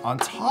 And then on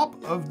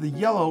top of the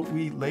yellow,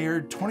 we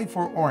layered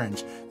 24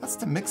 orange. That's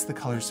to mix the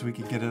colors so we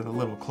could get it a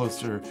little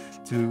closer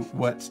to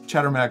what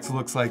Chattermax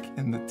looks like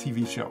in the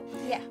TV show.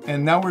 Yeah.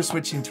 And now we're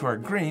switching to our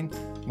green,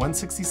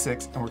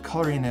 166, and we're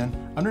coloring in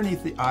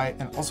underneath the eye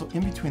and also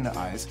in between the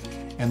eyes.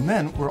 And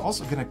then we're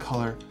also gonna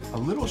color a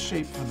little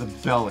shape for the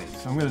belly.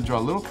 So I'm gonna draw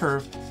a little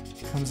curve,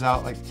 comes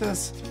out like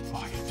this.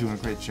 Oh, you're doing a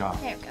great job.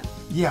 There we go.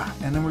 Yeah,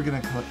 and then we're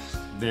gonna color,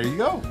 there you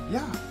go,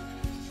 yeah.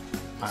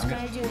 Just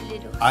gonna do a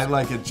little. I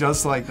like it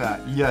just like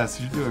that.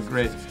 Yes, you're doing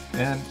great.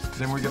 And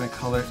then we're gonna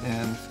color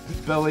in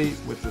the belly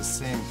with the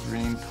same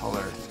green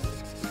color.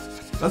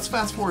 Let's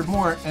fast forward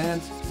more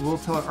and we'll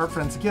tell our art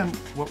friends again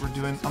what we're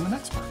doing on the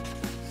next part.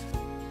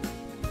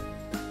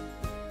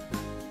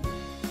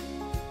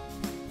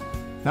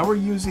 Now we're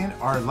using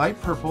our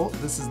light purple.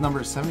 This is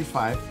number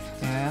 75,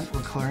 and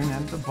we're coloring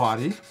in the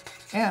body.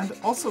 And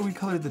also we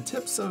colored the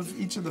tips of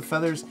each of the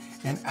feathers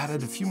and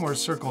added a few more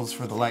circles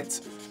for the lights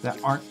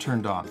that aren't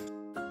turned on.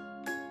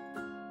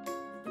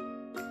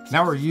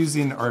 Now we're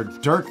using our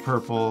dark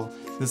purple.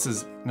 This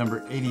is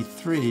number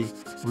 83.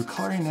 We're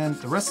coloring in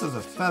the rest of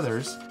the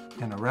feathers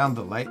and around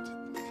the light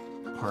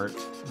part,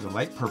 the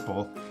light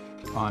purple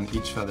on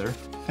each feather,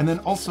 and then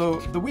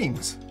also the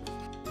wings.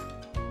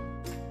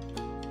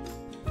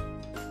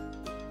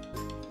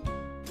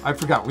 I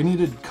forgot, we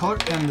needed color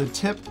in the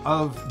tip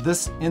of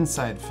this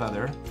inside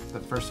feather, the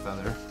first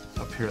feather,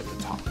 up here at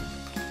the top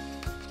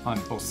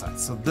on both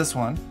sides. So this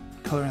one,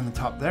 color in the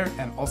top there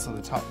and also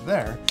the top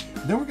there.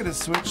 Then we're gonna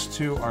switch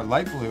to our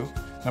light blue,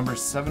 number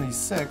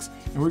 76,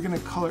 and we're gonna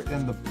color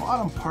in the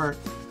bottom part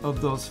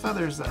of those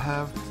feathers that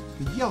have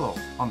the yellow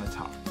on the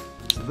top.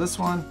 So this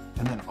one,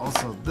 and then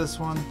also this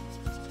one,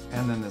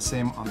 and then the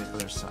same on the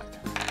other side.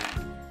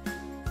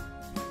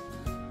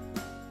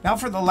 Now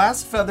for the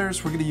last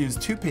feathers, we're going to use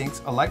 2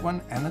 pinks, a light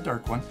one and a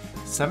dark one,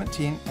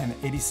 17 and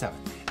 87.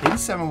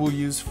 87 we'll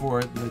use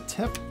for the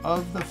tip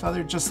of the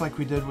feather, just like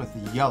we did with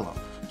the yellow.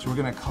 So we're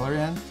going to color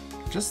in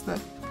just the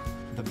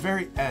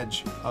very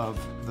edge of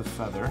the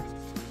feather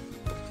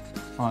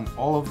on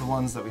all of the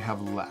ones that we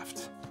have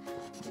left.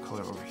 We'll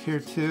color over here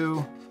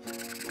too,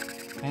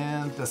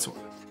 and this one.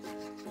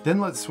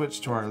 Then let's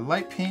switch to our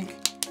light pink,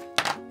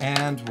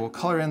 and we'll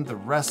color in the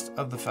rest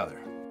of the feather.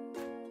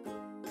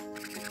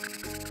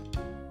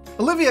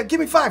 Olivia, give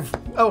me 5.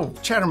 Oh,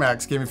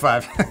 Chattermax gave me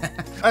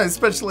 5. I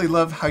especially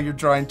love how your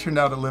drawing turned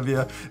out,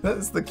 Olivia. That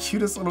is the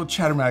cutest little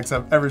Chattermax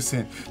I've ever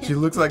seen. She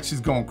looks like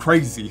she's going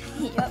crazy.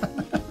 Yep.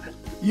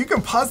 You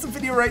can pause the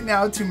video right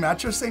now to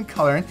match your same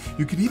coloring.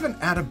 You could even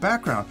add a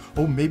background.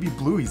 Oh, maybe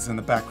Bluey's in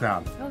the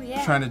background. Oh,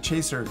 yeah. Trying to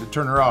chase her to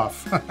turn her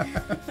off.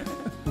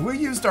 We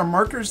used our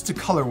markers to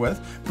color with,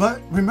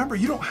 but remember,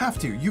 you don't have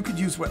to. You could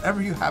use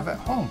whatever you have at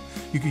home.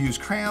 You could use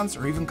crayons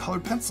or even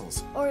colored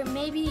pencils. Or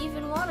maybe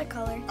even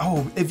watercolor.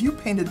 Oh, if you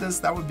painted this,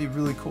 that would be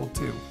really cool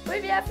too. We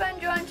hope you had fun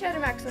drawing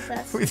Chattermax with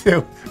us. We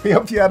do. We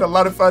hope you had a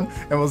lot of fun,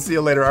 and we'll see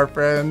you later, our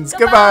friends.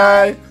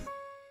 Goodbye. Goodbye.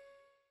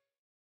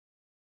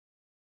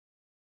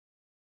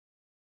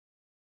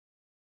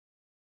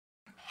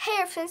 Hey,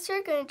 our friends,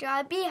 we're going to draw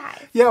a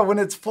beehive. Yeah, when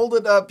it's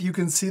folded up, you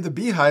can see the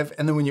beehive,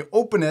 and then when you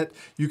open it,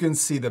 you can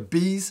see the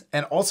bees,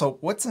 and also,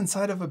 what's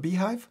inside of a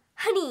beehive?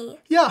 Honey.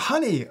 Yeah,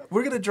 honey.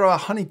 We're going to draw a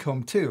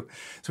honeycomb too.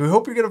 So we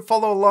hope you're going to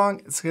follow along.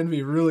 It's going to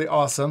be really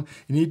awesome.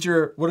 You need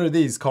your, what are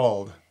these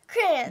called?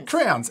 Crayons.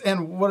 Crayons.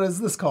 And what is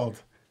this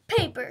called?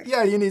 Paper.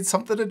 Yeah, you need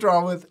something to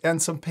draw with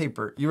and some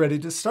paper. You ready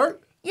to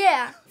start?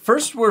 Yeah.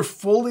 First, we're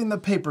folding the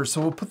paper,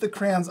 so we'll put the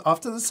crayons off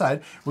to the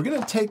side. We're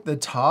going to take the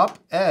top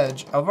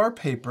edge of our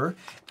paper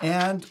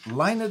and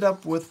line it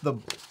up with the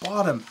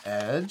bottom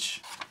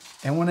edge.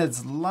 And when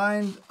it's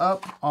lined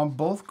up on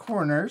both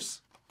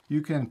corners,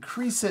 you can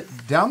crease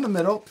it down the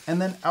middle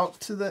and then out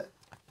to the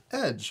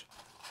edge.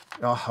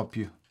 I'll help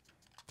you.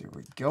 There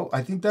we go.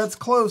 I think that's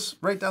close.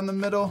 Right down the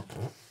middle.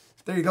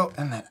 There you go.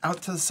 And then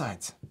out to the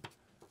sides.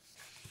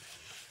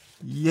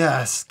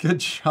 Yes, good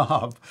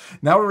job.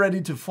 Now we're ready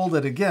to fold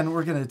it again.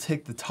 We're going to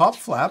take the top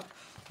flap,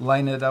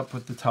 line it up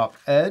with the top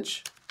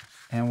edge,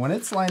 and when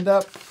it's lined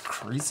up,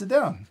 crease it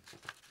down.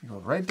 You go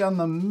right down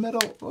the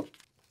middle. Oop.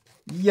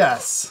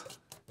 Yes,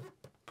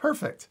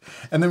 perfect.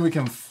 And then we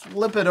can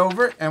flip it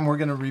over, and we're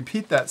going to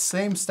repeat that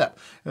same step.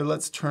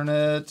 Let's turn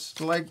it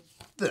like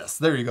this.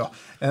 There you go.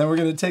 And then we're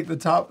going to take the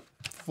top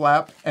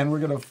flap, and we're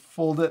going to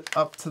fold it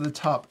up to the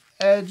top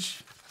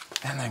edge,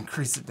 and then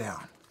crease it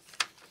down.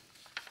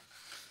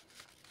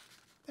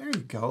 There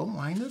you go,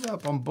 line it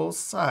up on both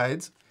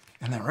sides,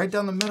 and then right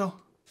down the middle.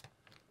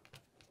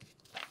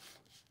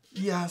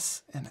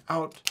 Yes, and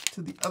out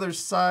to the other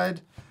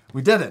side.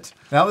 We did it.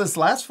 Now this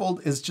last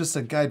fold is just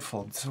a guide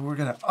fold. So we're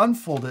gonna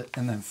unfold it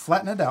and then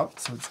flatten it out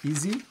so it's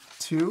easy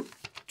to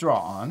draw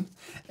on.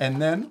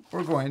 And then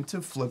we're going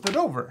to flip it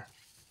over.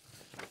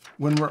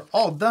 When we're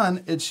all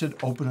done, it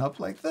should open up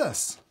like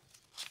this.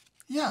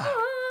 Yeah,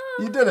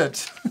 you did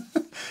it.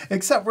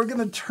 Except we're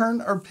gonna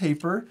turn our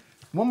paper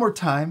one more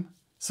time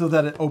so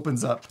that it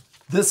opens up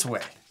this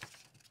way.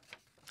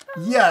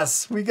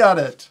 Yes, we got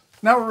it.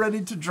 Now we're ready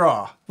to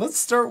draw. Let's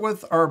start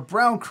with our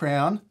brown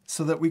crayon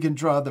so that we can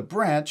draw the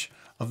branch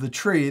of the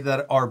tree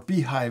that our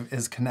beehive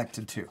is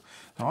connected to.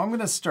 Now I'm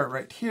gonna start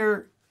right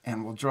here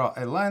and we'll draw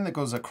a line that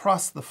goes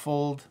across the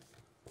fold.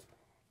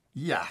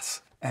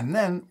 Yes, and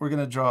then we're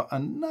gonna draw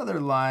another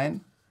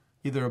line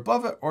either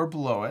above it or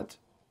below it.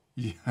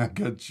 Yeah,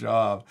 good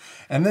job.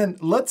 And then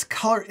let's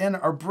color in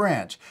our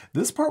branch.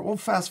 This part will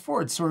fast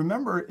forward. So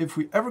remember, if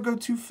we ever go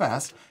too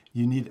fast,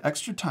 you need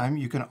extra time.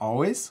 You can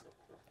always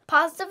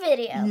pause the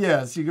video.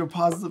 Yes, you can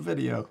pause the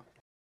video.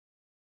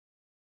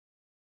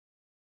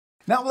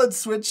 Now let's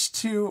switch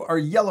to our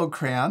yellow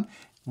crayon.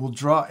 We'll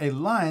draw a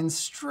line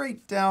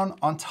straight down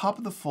on top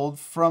of the fold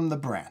from the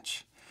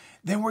branch.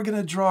 Then we're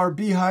gonna draw our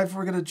beehive.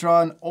 We're gonna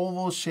draw an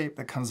oval shape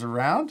that comes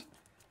around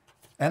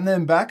and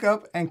then back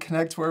up and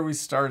connect where we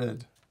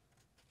started.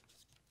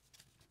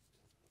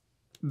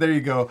 There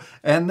you go.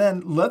 And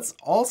then let's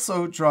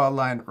also draw a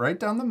line right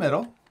down the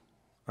middle,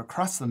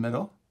 across the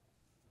middle.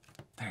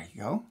 There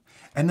you go.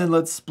 And then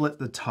let's split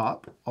the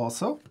top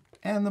also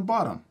and the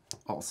bottom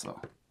also.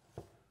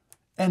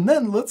 And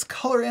then let's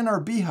color in our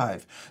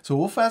beehive. So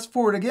we'll fast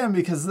forward again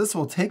because this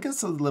will take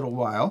us a little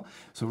while.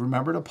 So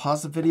remember to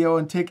pause the video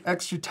and take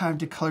extra time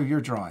to color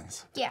your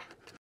drawings. Yeah.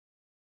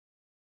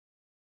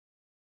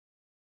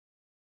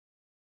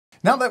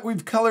 Now that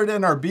we've colored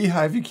in our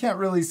beehive, you can't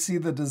really see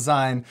the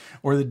design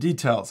or the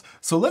details.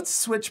 So let's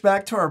switch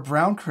back to our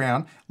brown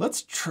crayon.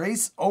 Let's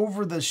trace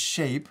over the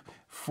shape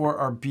for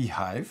our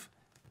beehive.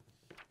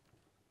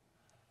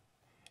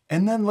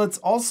 And then let's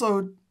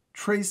also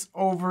trace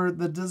over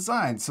the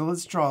design. So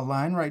let's draw a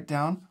line right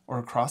down or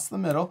across the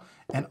middle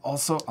and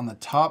also on the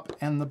top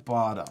and the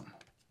bottom.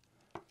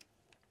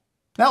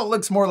 Now it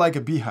looks more like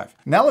a beehive.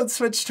 Now let's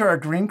switch to our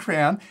green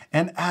crayon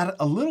and add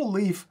a little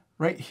leaf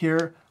right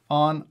here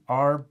on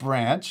our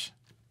branch.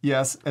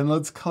 Yes, and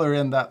let's color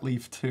in that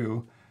leaf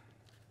too.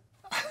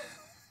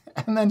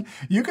 And then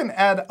you can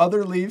add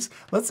other leaves.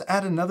 Let's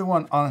add another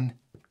one on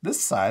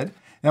this side.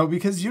 Now,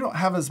 because you don't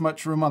have as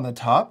much room on the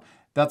top,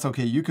 that's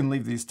okay. You can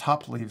leave these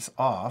top leaves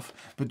off,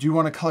 but do you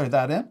want to color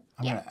that in?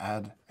 I'm going to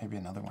add maybe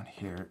another one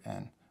here,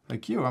 and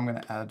like you, I'm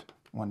going to add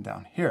one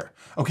down here.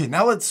 Okay,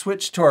 now let's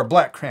switch to our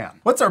black crayon.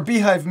 What's our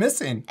beehive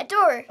missing? A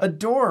door. A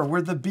door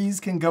where the bees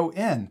can go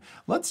in.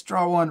 Let's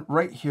draw one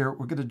right here.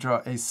 We're going to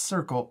draw a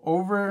circle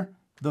over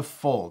the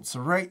fold, so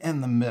right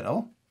in the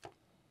middle.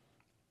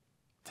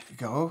 There you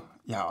go.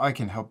 Yeah, I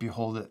can help you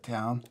hold it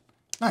down.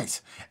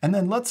 Nice. And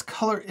then let's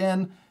color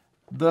in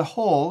the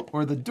hole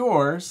or the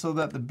door so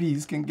that the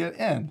bees can get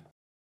in.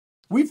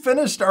 We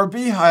finished our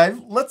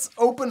beehive. Let's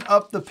open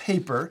up the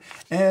paper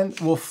and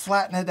we'll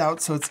flatten it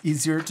out so it's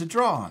easier to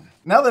draw on.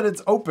 Now that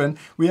it's open,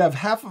 we have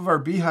half of our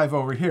beehive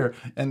over here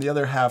and the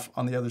other half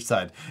on the other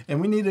side. And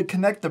we need to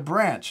connect the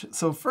branch.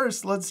 So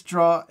first, let's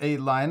draw a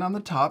line on the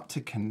top to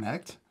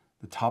connect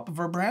the top of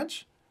our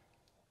branch.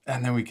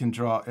 And then we can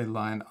draw a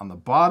line on the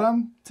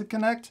bottom to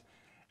connect.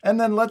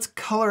 And then let's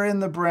color in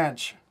the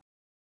branch.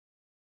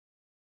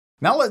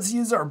 Now let's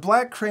use our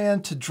black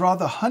crayon to draw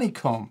the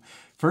honeycomb.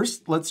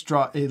 First, let's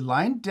draw a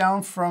line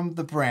down from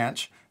the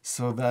branch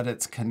so that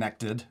it's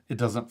connected, it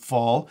doesn't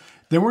fall.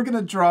 Then we're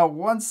gonna draw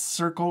one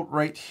circle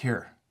right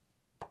here.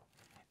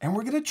 And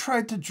we're gonna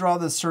try to draw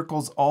the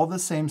circles all the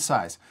same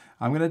size.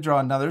 I'm gonna draw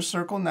another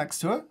circle next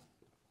to it,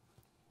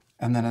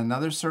 and then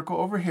another circle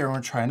over here. We're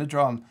trying to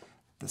draw them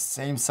the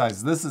same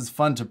size. This is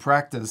fun to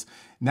practice.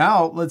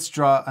 Now let's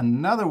draw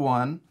another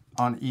one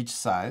on each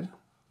side.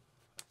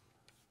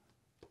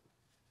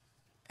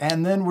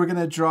 And then we're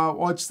gonna draw,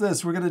 watch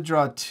this, we're gonna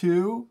draw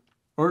two,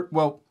 or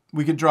well,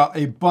 we can draw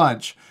a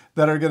bunch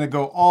that are gonna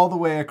go all the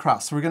way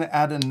across. So we're gonna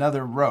add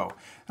another row.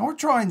 And we're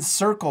drawing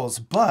circles,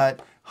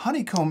 but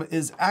honeycomb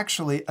is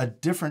actually a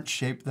different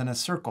shape than a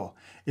circle.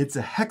 It's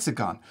a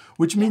hexagon,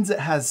 which means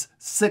it has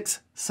 6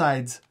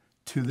 sides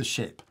to the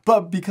shape.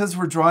 But because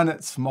we're drawing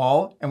it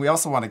small, and we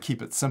also wanna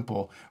keep it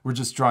simple, we're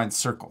just drawing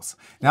circles.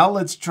 Now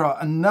let's draw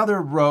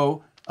another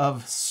row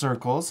of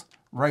circles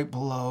right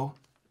below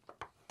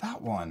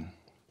that one.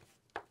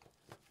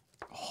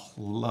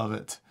 Love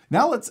it.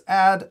 Now let's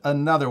add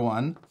another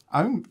one.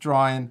 I'm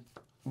drawing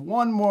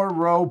one more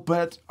row,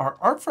 but our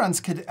art friends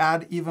could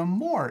add even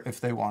more if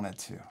they wanted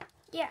to.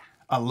 Yeah.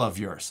 I love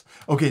yours.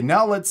 Okay,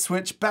 now let's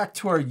switch back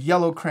to our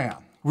yellow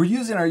crayon. We're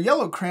using our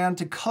yellow crayon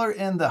to color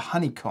in the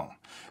honeycomb.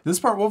 This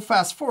part we'll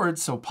fast forward,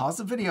 so pause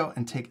the video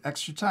and take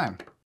extra time.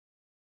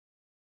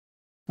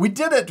 We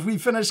did it! We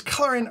finished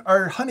coloring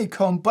our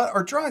honeycomb, but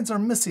our drawings are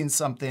missing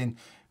something.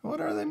 What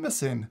are they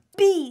missing?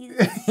 Bees.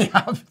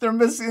 Yeah, they're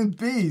missing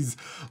bees.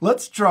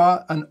 Let's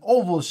draw an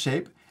oval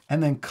shape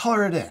and then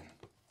color it in.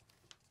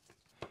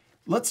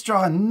 Let's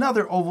draw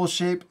another oval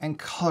shape and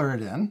color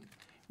it in.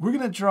 We're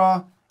gonna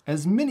draw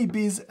as many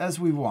bees as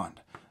we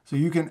want. So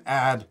you can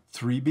add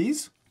 3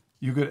 bees.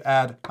 You could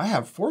add, I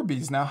have 4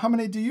 bees now. How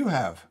many do you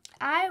have?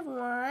 I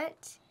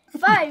want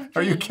 5 bees.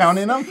 Are you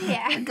counting them?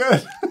 Yeah.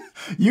 Good.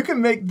 You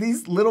can make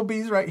these little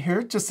bees right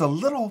here just a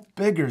little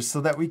bigger so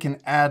that we can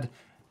add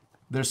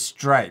their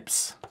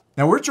stripes.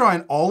 Now we're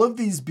drawing all of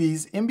these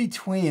bees in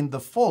between the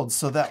folds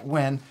so that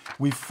when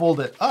we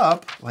fold it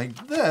up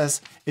like this,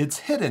 it's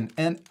hidden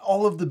and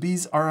all of the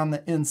bees are on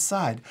the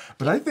inside.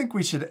 But I think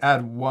we should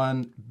add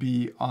 1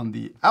 bee on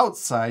the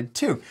outside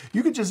too.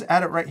 You could just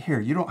add it right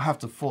here. You don't have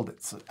to fold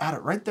it. So add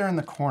it right there in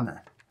the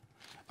corner.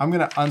 I'm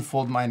gonna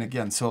unfold mine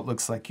again so it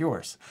looks like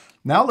yours.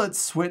 Now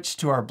let's switch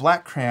to our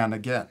black crayon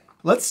again.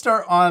 Let's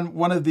start on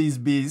one of these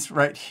bees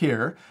right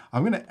here.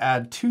 I'm gonna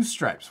add 2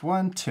 stripes,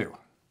 1, 2.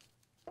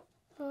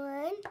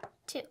 1,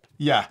 2.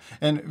 Yeah,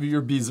 and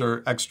your bees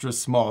are extra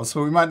small,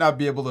 so we might not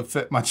be able to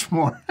fit much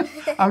more.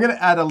 I'm gonna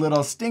add a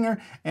little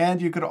stinger,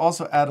 and you could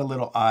also add a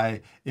little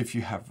eye if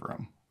you have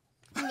room.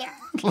 Yeah.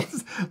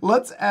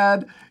 Let's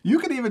add, you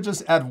could even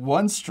just add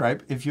 1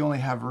 stripe if you only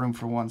have room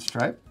for 1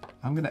 stripe.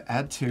 I'm gonna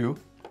add 2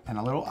 and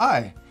a little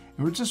eye.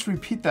 And we'll just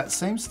repeat that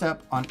same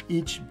step on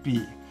each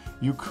bee.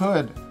 You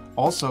could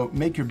also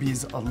make your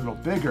bees a little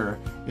bigger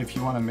if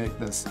you wanna make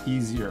this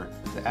easier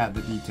to add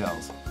the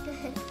details.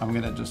 I'm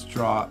gonna just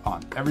draw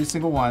on every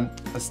single one,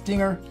 a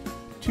stinger,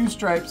 2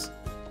 stripes,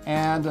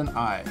 and an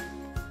eye.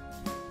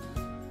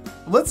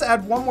 Let's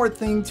add one more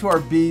thing to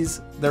our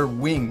bees, their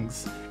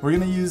wings. We're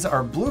gonna use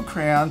our blue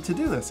crayon to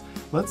do this.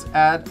 Let's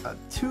add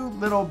 2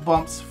 little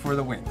bumps for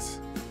the wings.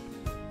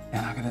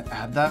 And I'm gonna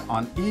add that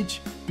on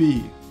each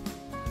bee.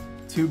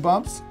 2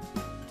 bumps,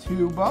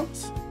 2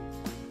 bumps.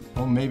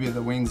 Well, maybe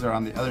the wings are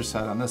on the other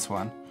side on this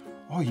one.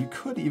 Oh, you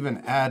could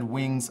even add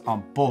wings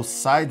on both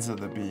sides of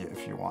the bee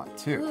if you want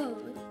to. Ooh.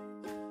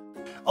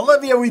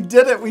 Olivia, we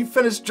did it. We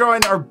finished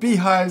drawing our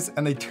beehives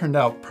and they turned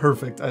out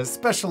perfect. I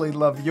especially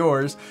love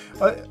yours.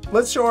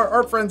 Let's show our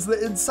art friends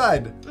the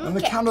inside. Okay. On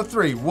the count of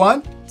 3.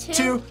 1,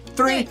 2,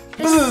 3.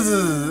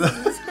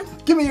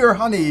 Give me your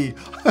honey.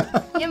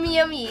 Yummy,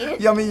 yummy.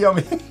 Yummy,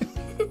 yummy.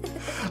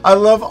 I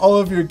love all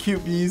of your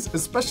cute bees,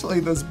 especially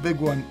this big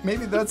one.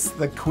 Maybe that's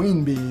the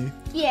queen bee.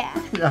 Yeah.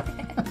 Yeah.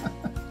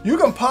 You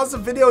can pause the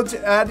video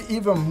to add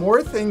even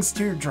more things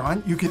to your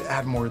drawing. You could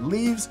add more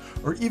leaves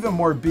or even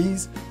more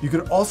bees. You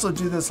could also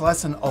do this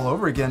lesson all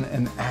over again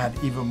and add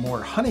even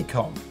more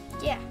honeycomb.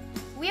 Yeah.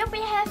 We hope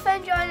you had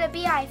fun drawing a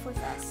beehive with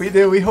us. We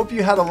do. We hope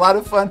you had a lot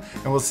of fun,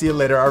 and we'll see you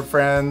later, our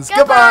friends.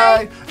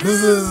 Goodbye.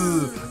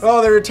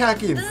 Oh, they're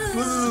attacking.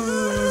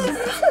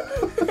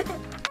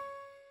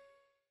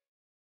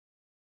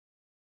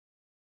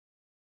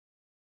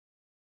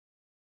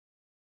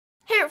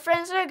 Here,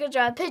 friends, we're gonna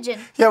draw a pigeon.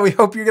 Yeah, we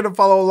hope you're going to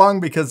follow along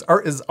because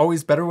art is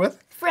always better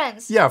with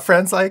Friends. yeah,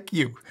 friends like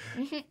you.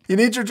 You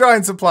need your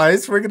drawing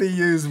supplies. We're going to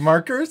use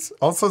markers,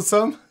 also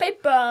some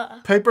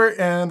Paper.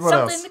 and what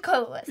else? Something to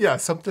color with. Yeah,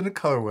 something to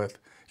color with.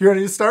 You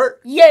ready to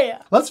start?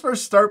 Yeah. Let's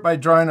first start by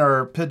drawing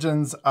our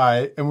pigeon's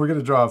eye, and we're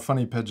gonna draw a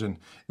funny pigeon.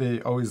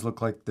 They always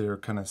look like they're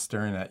kind of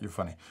staring at you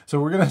funny. So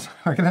we're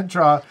gonna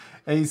draw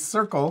a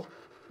circle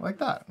like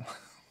that.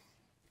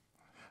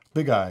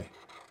 Big eye.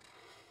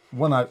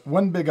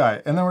 One big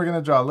eye, and then we're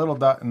gonna draw a little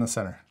dot in the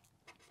center.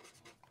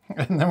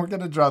 And then we're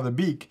gonna draw the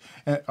beak,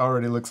 and it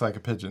already looks like a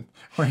pigeon.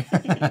 We're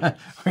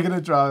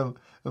gonna draw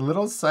a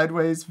little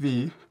sideways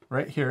V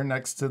right here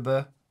next to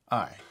the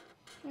eye.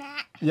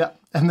 Yeah,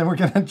 and then we're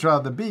going to draw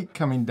the beak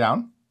coming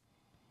down.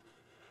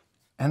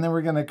 And then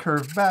we're going to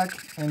curve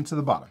back into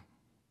the bottom.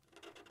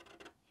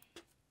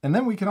 And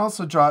then we can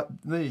also draw,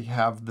 they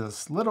have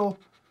this little,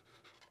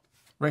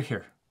 right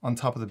here, on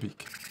top of the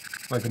beak,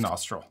 like a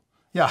nostril.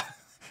 Yeah,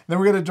 then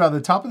we're going to draw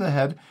the top of the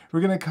head. We're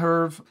going to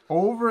curve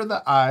over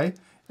the eye,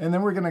 and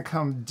then we're going to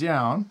come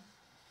down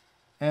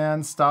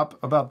and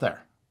stop about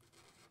there.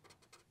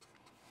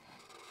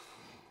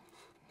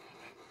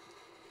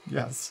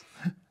 Yes.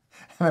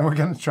 And then we're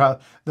going to draw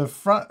the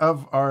front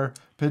of our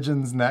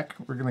pigeon's neck.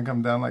 We're going to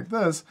come down like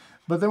this,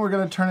 but then we're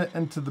going to turn it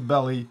into the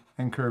belly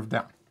and curve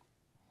down.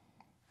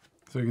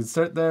 So you can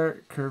start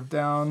there, curve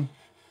down.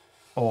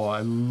 Oh,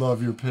 I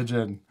love your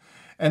pigeon.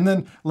 And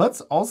then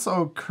let's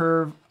also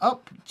curve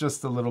up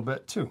just a little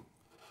bit too.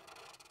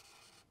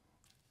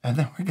 And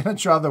then we're going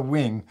to draw the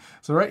wing.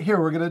 So right here,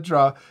 we're going to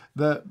draw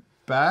the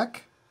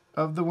back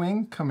of the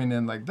wing coming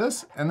in like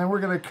this, and then we're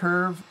going to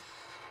curve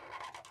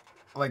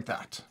like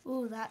that.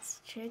 Ooh,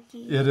 that's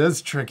tricky. It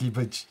is tricky,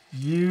 but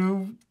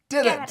you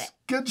did Got it.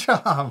 Good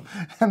job.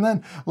 And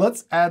then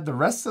let's add the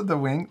rest of the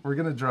wing. We're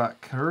going to draw it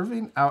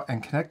curving out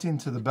and connecting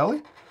to the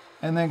belly,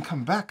 and then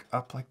come back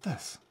up like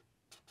this.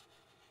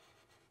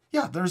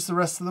 Yeah, there's the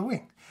rest of the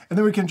wing. And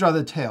then we can draw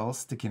the tail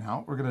sticking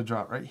out. We're going to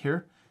draw it right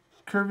here,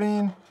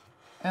 curving,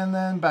 and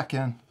then back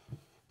in.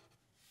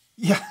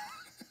 Yeah.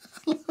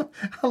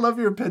 I love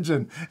your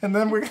pigeon. And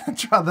then we're going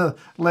to draw the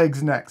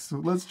legs next. So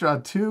let's draw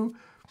two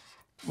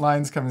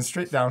lines coming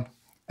straight down,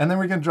 and then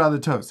we're going to draw the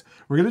toes.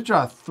 We're going to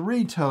draw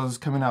 3 toes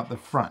coming out the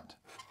front.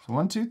 So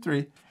 1, 2,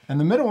 3, and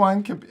the middle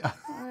one can be,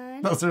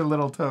 those are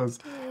little toes.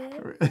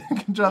 You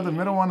can draw the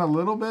middle one a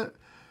little bit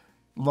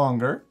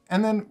longer,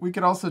 and then we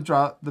could also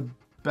draw the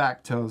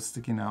back toes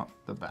sticking out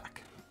the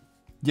back.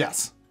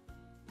 Yes.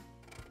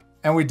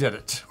 And we did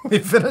it. We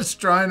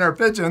finished drawing our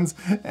pigeons,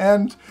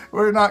 and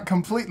we're not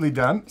completely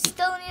done.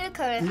 Still need a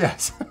color.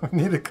 Yes,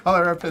 we need to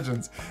color our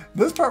pigeons.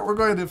 This part we're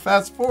going to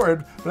fast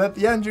forward, but at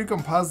the end you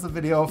can pause the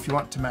video if you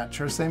want to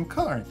match our same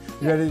coloring.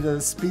 You ready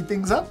to speed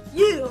things up?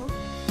 Yeah.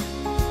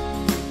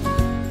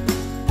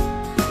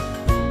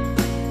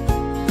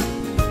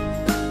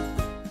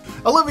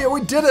 Olivia, we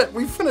did it!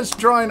 We finished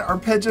drawing our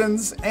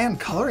pigeons and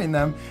coloring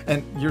them,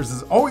 and yours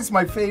is always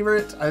my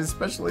favorite. I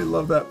especially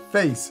love that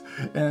face.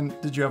 And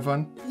did you have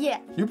fun? Yeah.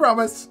 You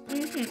promise?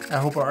 I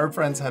hope our art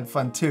friends had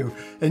fun too.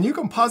 And you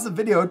can pause the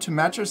video to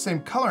match our same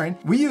coloring.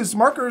 We use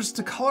markers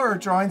to color our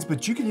drawings,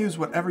 but you can use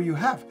whatever you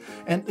have.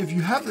 And if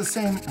you have the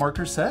same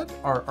marker set,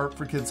 our Art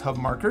for Kids Hub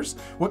markers,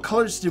 what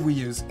colors did we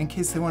use in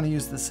case they want to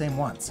use the same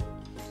ones?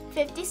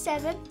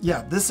 57.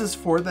 Yeah, this is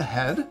for the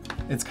head.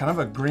 It's kind of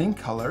a green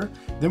color.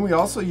 Then we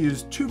also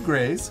use 2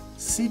 grays,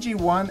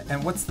 CG1,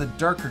 and what's the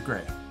darker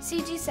gray?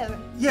 CG7.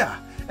 Yeah,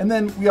 and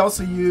then we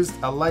also used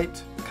a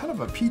light, kind of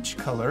a peach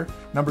color,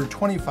 number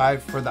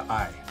 25 for the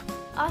eye.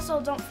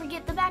 Also, don't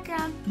forget the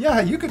background.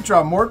 Yeah, you could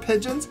draw more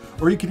pigeons,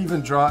 or you could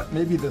even draw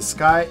maybe the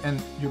sky and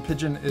your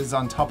pigeon is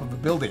on top of a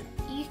building.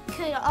 You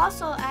could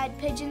also add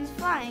pigeons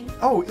flying.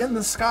 Oh, in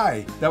the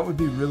sky. That would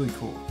be really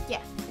cool.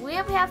 Yeah. We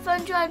hope you have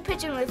fun drawing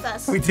pigeon with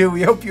us. We do.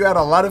 We hope you had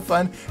a lot of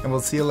fun, and we'll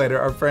see you later,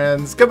 our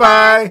friends.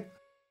 Goodbye.